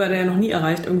 also bei mir war der ja noch nie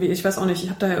erreicht irgendwie. Ich weiß auch nicht,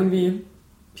 ich habe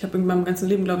in meinem ganzen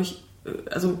Leben, glaube ich,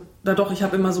 ich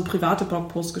habe immer so private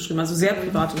Blogposts geschrieben, also sehr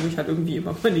private, wo ich halt irgendwie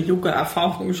über meine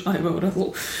Yoga-Erfahrungen schreibe oder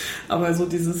so. Aber so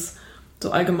dieses, so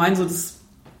allgemein so das,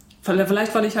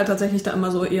 vielleicht weil ich halt tatsächlich da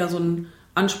immer so eher so einen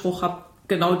Anspruch habe,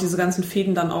 genau diese ganzen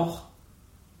Fäden dann auch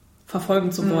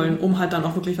verfolgen zu wollen, um halt dann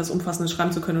auch wirklich was Umfassendes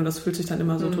schreiben zu können. Und das fühlt sich dann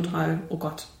immer so total, oh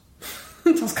Gott,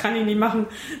 das kann ich nicht machen,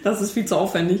 das ist viel zu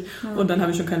aufwendig. Und dann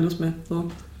habe ich schon keine Lust mehr. So.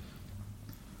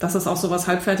 Dass das auch so was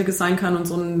Halbfertiges sein kann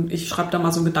und ich schreibe da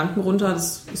mal so einen Gedanken runter,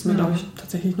 das ist mir, glaube ich,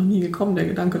 tatsächlich noch nie gekommen, der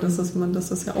Gedanke, dass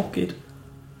das ja auch geht.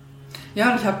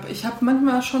 Ja, und ich hab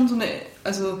manchmal schon so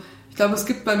ich glaube, es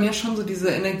gibt bei mir schon so diese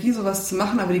Energie, sowas zu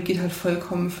machen, aber die geht halt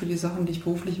vollkommen für die Sachen, die ich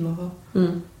beruflich mache.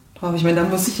 Drauf. Ich meine, da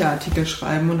muss ich ja Artikel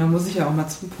schreiben und da muss ich ja auch mal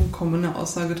zum Punkt kommen und eine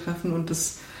Aussage treffen und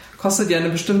das kostet ja eine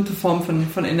bestimmte Form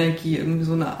von Energie, irgendwie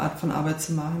so eine Art von Arbeit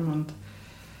zu machen.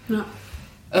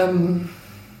 Und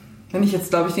wenn ich jetzt,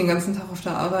 glaube ich, den ganzen Tag auf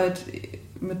der Arbeit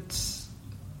mit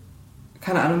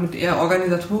eher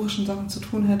organisatorischen Sachen zu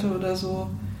tun hätte oder so,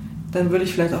 dann würde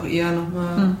ich vielleicht auch eher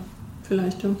nochmal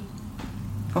vielleicht, ja.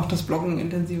 Auch das Bloggen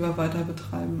intensiver weiter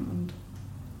betreiben und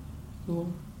so.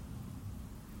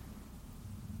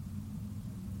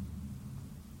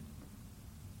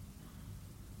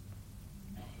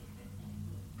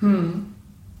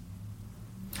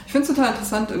 Ich finde es total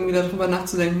interessant, irgendwie darüber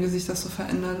nachzudenken, wie sich das so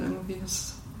verändert. Irgendwie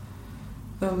das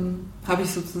habe ich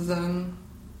sozusagen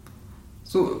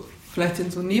so vielleicht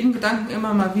in so Nebengedanken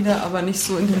immer mal wieder, aber nicht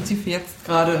so intensiv wie jetzt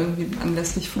gerade irgendwie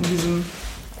anlässlich von diesem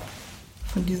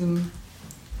von diesem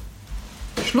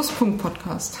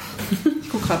Schlusspunkt-Podcast. Ich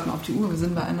gucke gerade mal auf die Uhr, wir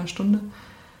sind bei 1 Stunde.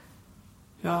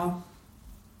 Ja.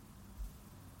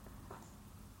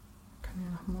 Kann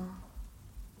ja noch mal.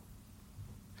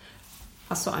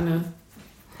 Hast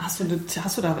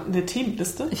du da eine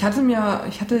Themenliste? Ich hatte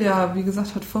ja, wie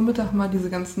gesagt, heute Vormittag mal diese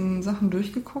ganzen Sachen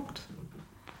durchgeguckt.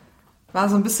 War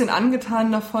so ein bisschen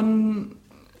angetan davon,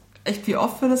 echt wie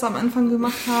oft wir das am Anfang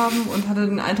gemacht haben und hatte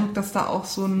den Eindruck, dass da auch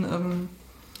so ein,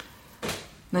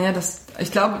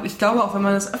 ich glaube auch, wenn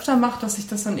man das öfter macht, dass sich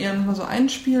das dann eher nochmal so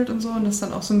einspielt und so und dass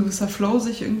dann auch so ein gewisser Flow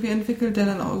sich irgendwie entwickelt, der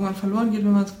dann auch irgendwann verloren geht,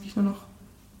 wenn man es wirklich nur noch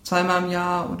 2-mal im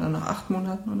Jahr oder nach 8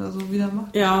 Monaten oder so wieder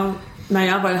macht. Ja,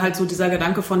 weil halt so dieser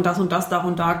Gedanke von das und das, da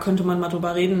und da könnte man mal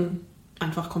drüber reden,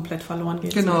 einfach komplett verloren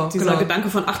geht. Genau. So, dieser Gedanke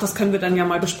von, das können wir dann ja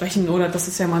mal besprechen oder das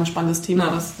ist ja mal ein spannendes Thema.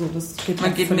 Ja. Das geht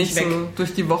man geht nicht weg. So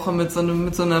durch die Woche mit so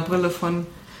einer Brille von,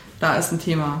 da ist ein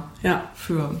Thema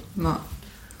für. Na.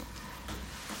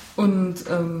 Und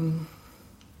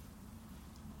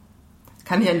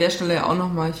kann ich an der Stelle ja auch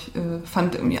nochmal, ich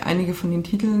fand irgendwie einige von den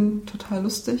Titeln total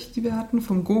lustig, die wir hatten,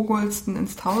 vom Gogolsten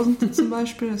ins Tausendste zum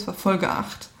Beispiel, das war Folge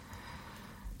 8.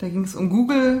 Da ging es um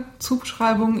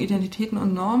Google-Zuschreibungen, Identitäten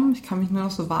und Normen. Ich kann mich nur noch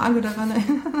so vage daran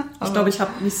erinnern. Ich glaube, ich habe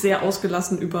mich sehr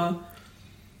ausgelassen über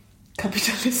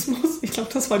Kapitalismus. Ich glaube,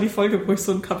 das war die Folge, wo ich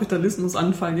so einen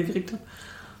Kapitalismusanfall gekriegt habe.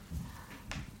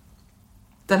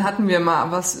 Dann hatten wir mal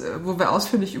was, wo wir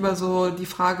ausführlich über so die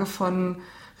Frage von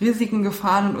Risiken,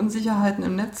 Gefahren und Unsicherheiten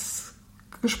im Netz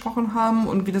gesprochen haben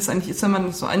und wie das eigentlich ist, wenn man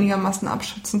das so einigermaßen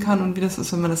abschätzen kann und wie das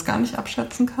ist, wenn man das gar nicht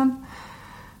abschätzen kann.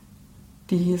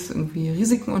 Die hieß irgendwie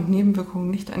Risiken und Nebenwirkungen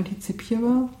nicht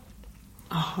antizipierbar.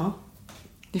 Aha.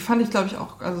 Die fand ich, glaube ich,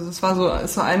 auch, also das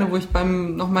ist so eine, wo ich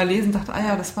beim nochmal lesen dachte,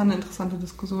 das war eine interessante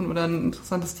Diskussion oder ein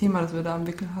interessantes Thema, das wir da am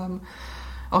Wickel haben.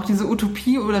 Auch diese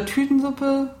Utopie- oder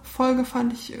Tütensuppe-Folge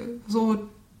fand ich so,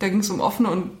 da ging es um offene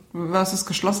und versus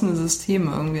geschlossene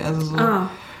Systeme irgendwie, also so.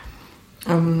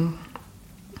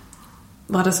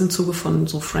 War das im Zuge von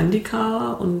so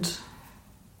Friendica und?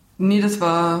 Nee, das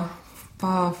war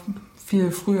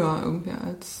viel früher irgendwie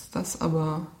als das,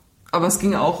 aber es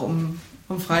ging auch um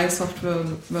freie Software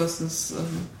versus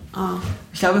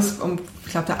ich glaube,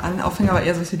 der Aufhänger war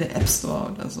eher so wie der App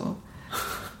Store oder so.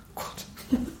 Gott.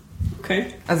 Okay.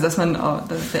 Also dass man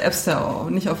der App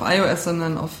Store nicht auf iOS,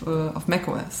 sondern auf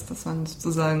macOS, dass man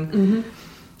sozusagen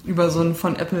über so einen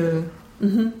von Apple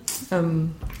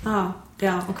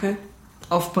okay.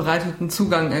 aufbereiteten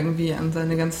Zugang irgendwie an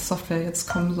seine ganze Software jetzt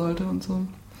kommen sollte und so.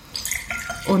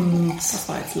 Und das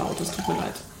war jetzt laut, es tut mir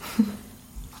leid.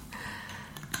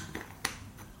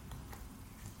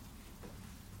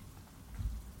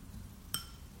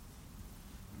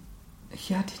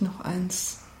 Hier hatte ich noch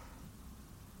eins.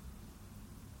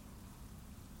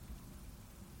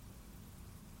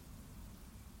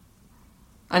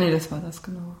 Nee, das war das,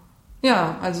 genau.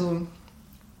 Ja, also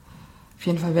auf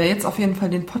jeden Fall, wer jetzt auf jeden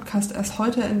Fall den Podcast erst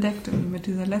heute entdeckt, irgendwie mit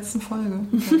dieser letzten Folge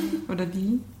oder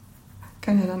die,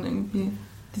 kann ja dann irgendwie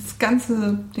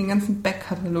den ganzen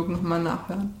Backkatalog nochmal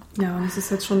nachhören. Ja, und es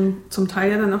ist jetzt schon zum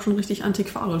Teil ja dann auch schon richtig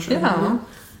antiquarisch. Ja,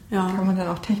 ja. Kann man dann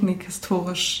auch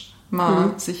technikhistorisch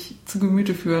mal sich zu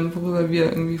Gemüte führen, worüber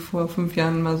wir irgendwie vor 5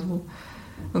 Jahren mal so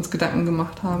uns Gedanken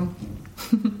gemacht haben.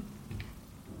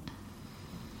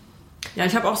 Ja,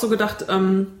 ich habe auch so gedacht,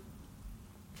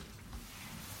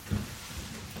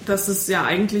 dass es ja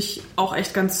eigentlich auch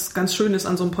echt ganz, ganz schön ist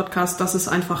an so einem Podcast, dass es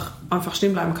einfach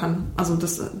stehen bleiben kann. Also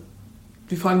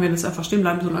die Folgen werden jetzt einfach stehen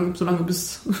bleiben, solange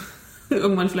bis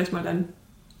irgendwann vielleicht mal dein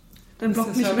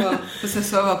Blog nicht mehr. Bis der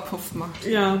Server Puff macht.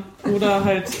 Ja, oder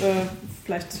halt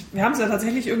vielleicht, wir haben es ja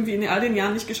tatsächlich irgendwie in all den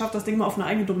Jahren nicht geschafft, das Ding mal auf eine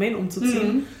eigene Domain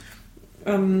umzuziehen.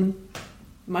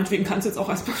 Meinetwegen kann es jetzt auch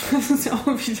als Podcast, das ist ja auch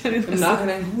wieder den Im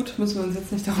Nachhinein gut, müssen wir uns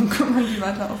jetzt nicht darum kümmern, die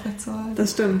weiter aufrechtzuerhalten.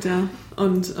 Das stimmt, ja.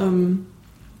 Und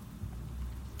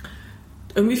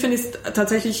irgendwie finde ich es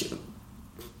tatsächlich,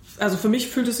 also für mich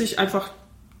fühlt es sich einfach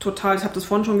total, ich habe das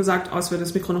vorhin schon gesagt, als wir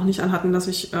das Mikro noch nicht anhatten, dass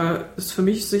es für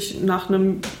mich sich nach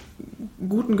einem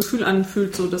guten Gefühl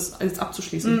anfühlt, so das alles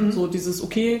abzuschließen. So dieses,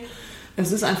 okay,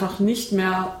 es ist einfach nicht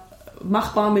mehr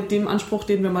machbar mit dem Anspruch,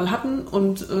 den wir mal hatten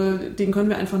und den können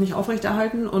wir einfach nicht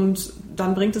aufrechterhalten und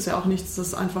dann bringt es ja auch nichts,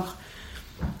 das einfach,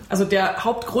 also der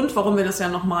Hauptgrund, warum wir das ja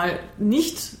nochmal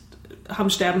nicht haben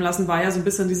sterben lassen, war ja so ein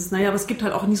bisschen dieses, aber es gibt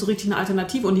halt auch nicht so richtig eine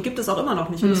Alternative und die gibt es auch immer noch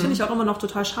nicht und das finde ich auch immer noch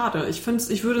total schade. Ich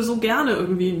würde so gerne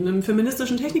irgendwie einem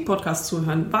feministischen Technik-Podcast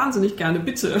zuhören, wahnsinnig gerne,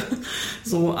 bitte.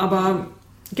 So, aber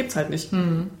gibt's halt nicht.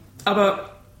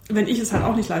 Aber wenn ich es halt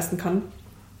auch nicht leisten kann,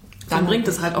 dann bringt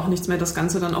es halt auch nichts mehr, das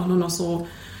Ganze dann auch nur noch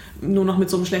mit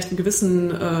so einem schlechten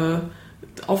Gewissen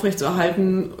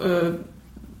aufrechtzuerhalten,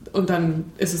 Und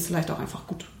dann ist es vielleicht auch einfach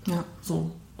gut. Ja.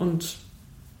 So. Und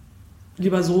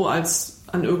lieber so, als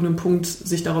an irgendeinem Punkt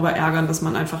sich darüber ärgern, dass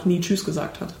man einfach nie Tschüss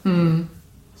gesagt hat. Mhm.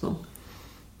 So.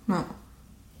 Ja.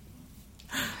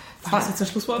 War das jetzt das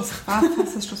Schlusswort? Das war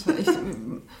fast das Schlusswort.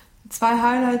 2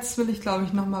 Highlights will ich, glaube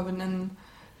ich, nochmal benennen.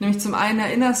 Nämlich zum einen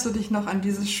erinnerst du dich noch an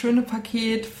dieses schöne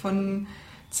Paket von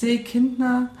C.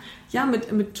 Kindner. Ja,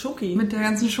 mit Schoki. Mit der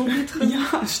ganzen Schoki drin.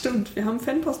 Ja, stimmt. Wir haben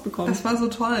Fanpost bekommen. Das war so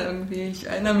toll irgendwie. Ich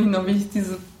erinnere mich noch, wie ich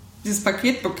dieses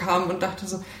Paket bekam und dachte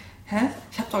so, hä?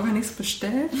 Ich habe doch gar nichts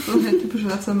bestellt. So eine typische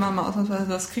letzte Mama ausnahmsweise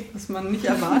was kriegt, was man nicht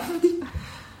erwartet.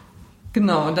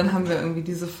 Genau, und dann haben wir irgendwie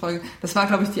diese Folge. Das war,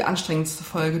 glaube ich, die anstrengendste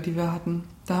Folge, die wir hatten.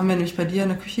 Da haben wir nämlich bei dir in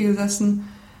der Küche gesessen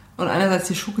und einerseits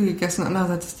die Schoki gegessen,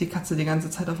 andererseits ist die Katze die ganze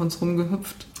Zeit auf uns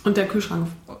rumgehüpft. Und der Kühlschrank.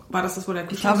 War das, wo der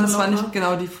Kühlschrank Ich glaube, das war nicht war?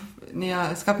 genau die... Nee,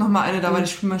 ja, es gab noch mal eine, da war die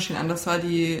Spülmaschine an. Das war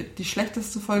die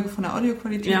schlechteste Folge von der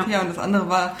Audioqualität her. Und das andere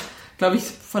war, glaube ich,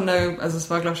 also es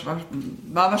war, glaube ich,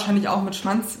 war wahrscheinlich auch mit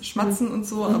Schmatzen und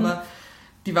so, aber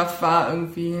die war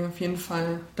irgendwie auf jeden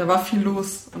Fall, da war viel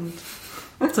los. Und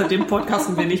seitdem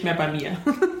podcasten wir nicht mehr bei mir.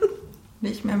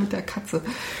 Nicht mehr mit der Katze.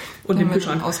 Und dem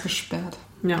Kühlschrank ausgesperrt.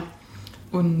 Ja.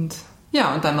 Und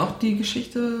ja, und dann noch die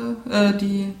Geschichte,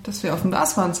 dass wir auf dem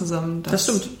Gas waren zusammen. Das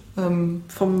stimmt.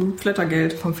 Vom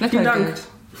Flattergeld. Vom Flattergeld.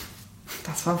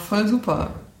 Das war voll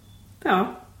super.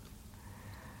 Ja.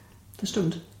 Das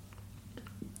stimmt.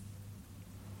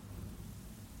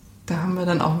 Da haben wir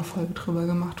dann auch eine Folge drüber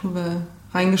gemacht, wo wir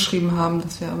reingeschrieben haben,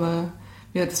 dass wir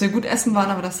gut essen waren,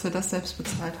 aber dass wir das selbst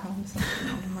bezahlt haben. Das habe ich dann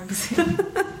auch nochmal gesehen.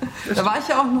 Da war ich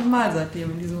ja auch nochmal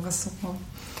seitdem in diesem Restaurant.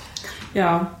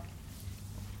 Ja.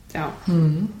 Ja.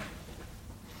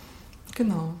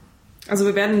 Genau. Also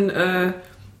wir werden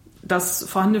das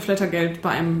vorhandene Flattergeld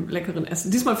bei einem leckeren Essen,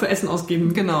 diesmal für Essen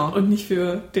ausgeben. Genau. Und nicht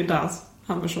für den DAS.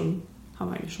 Haben wir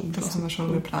eigentlich schon Das haben wir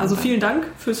schon geplant. Also vielen Dank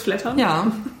fürs Flattern.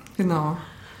 Ja, genau.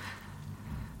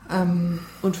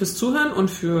 Und fürs Zuhören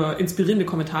und für inspirierende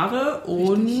Kommentare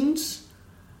und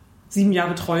 7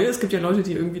 Jahre Treue. Es gibt ja Leute,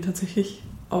 die irgendwie tatsächlich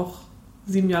auch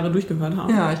 7 Jahre durchgehört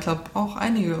haben. Ja, ich glaube auch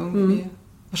einige irgendwie.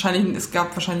 Es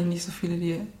gab wahrscheinlich nicht so viele,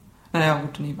 die... Naja,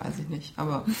 gut, nee, weiß ich nicht.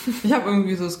 Aber ich habe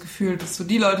irgendwie so das Gefühl, dass so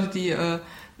die Leute, die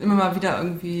immer mal wieder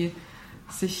irgendwie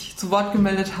sich zu Wort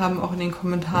gemeldet haben, auch in den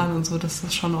Kommentaren und so, dass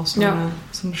das schon auch so eine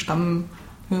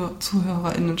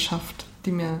Stamm-ZuhörerInnenschaft,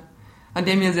 an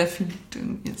der mir sehr viel liegt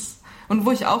irgendwie ist. Und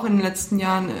wo ich auch in den letzten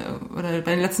Jahren oder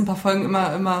bei den letzten paar Folgen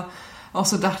immer auch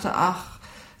so dachte, ach,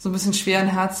 so ein bisschen schweren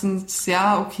Herzens,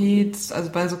 ja, okay, also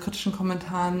bei so kritischen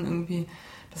Kommentaren irgendwie,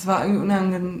 das war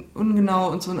irgendwie ungenau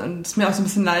und so, und es mir auch so ein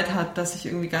bisschen leid hat, dass ich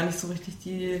irgendwie gar nicht so richtig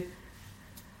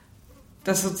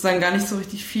dass sozusagen gar nicht so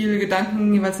richtig viel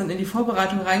Gedanken jeweils dann in die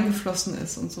Vorbereitung reingeflossen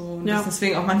ist und so. Und dass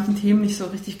deswegen auch manchen Themen nicht so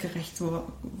richtig gerecht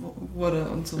wurde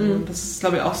und so. Und das ist,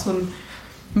 glaube ich, auch so ein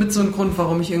Grund,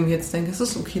 warum ich irgendwie jetzt denke, es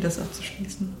ist okay, das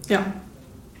abzuschließen. Ja,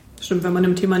 stimmt. Wenn man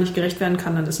dem Thema nicht gerecht werden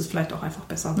kann, dann ist es vielleicht auch einfach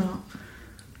besser,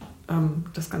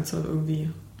 das Ganze irgendwie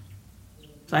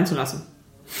sein zu lassen.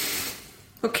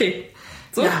 Okay.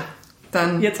 So, ja,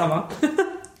 dann. Jetzt aber.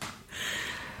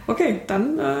 Okay,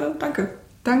 dann danke.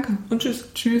 Danke. Und tschüss.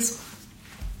 Tschüss.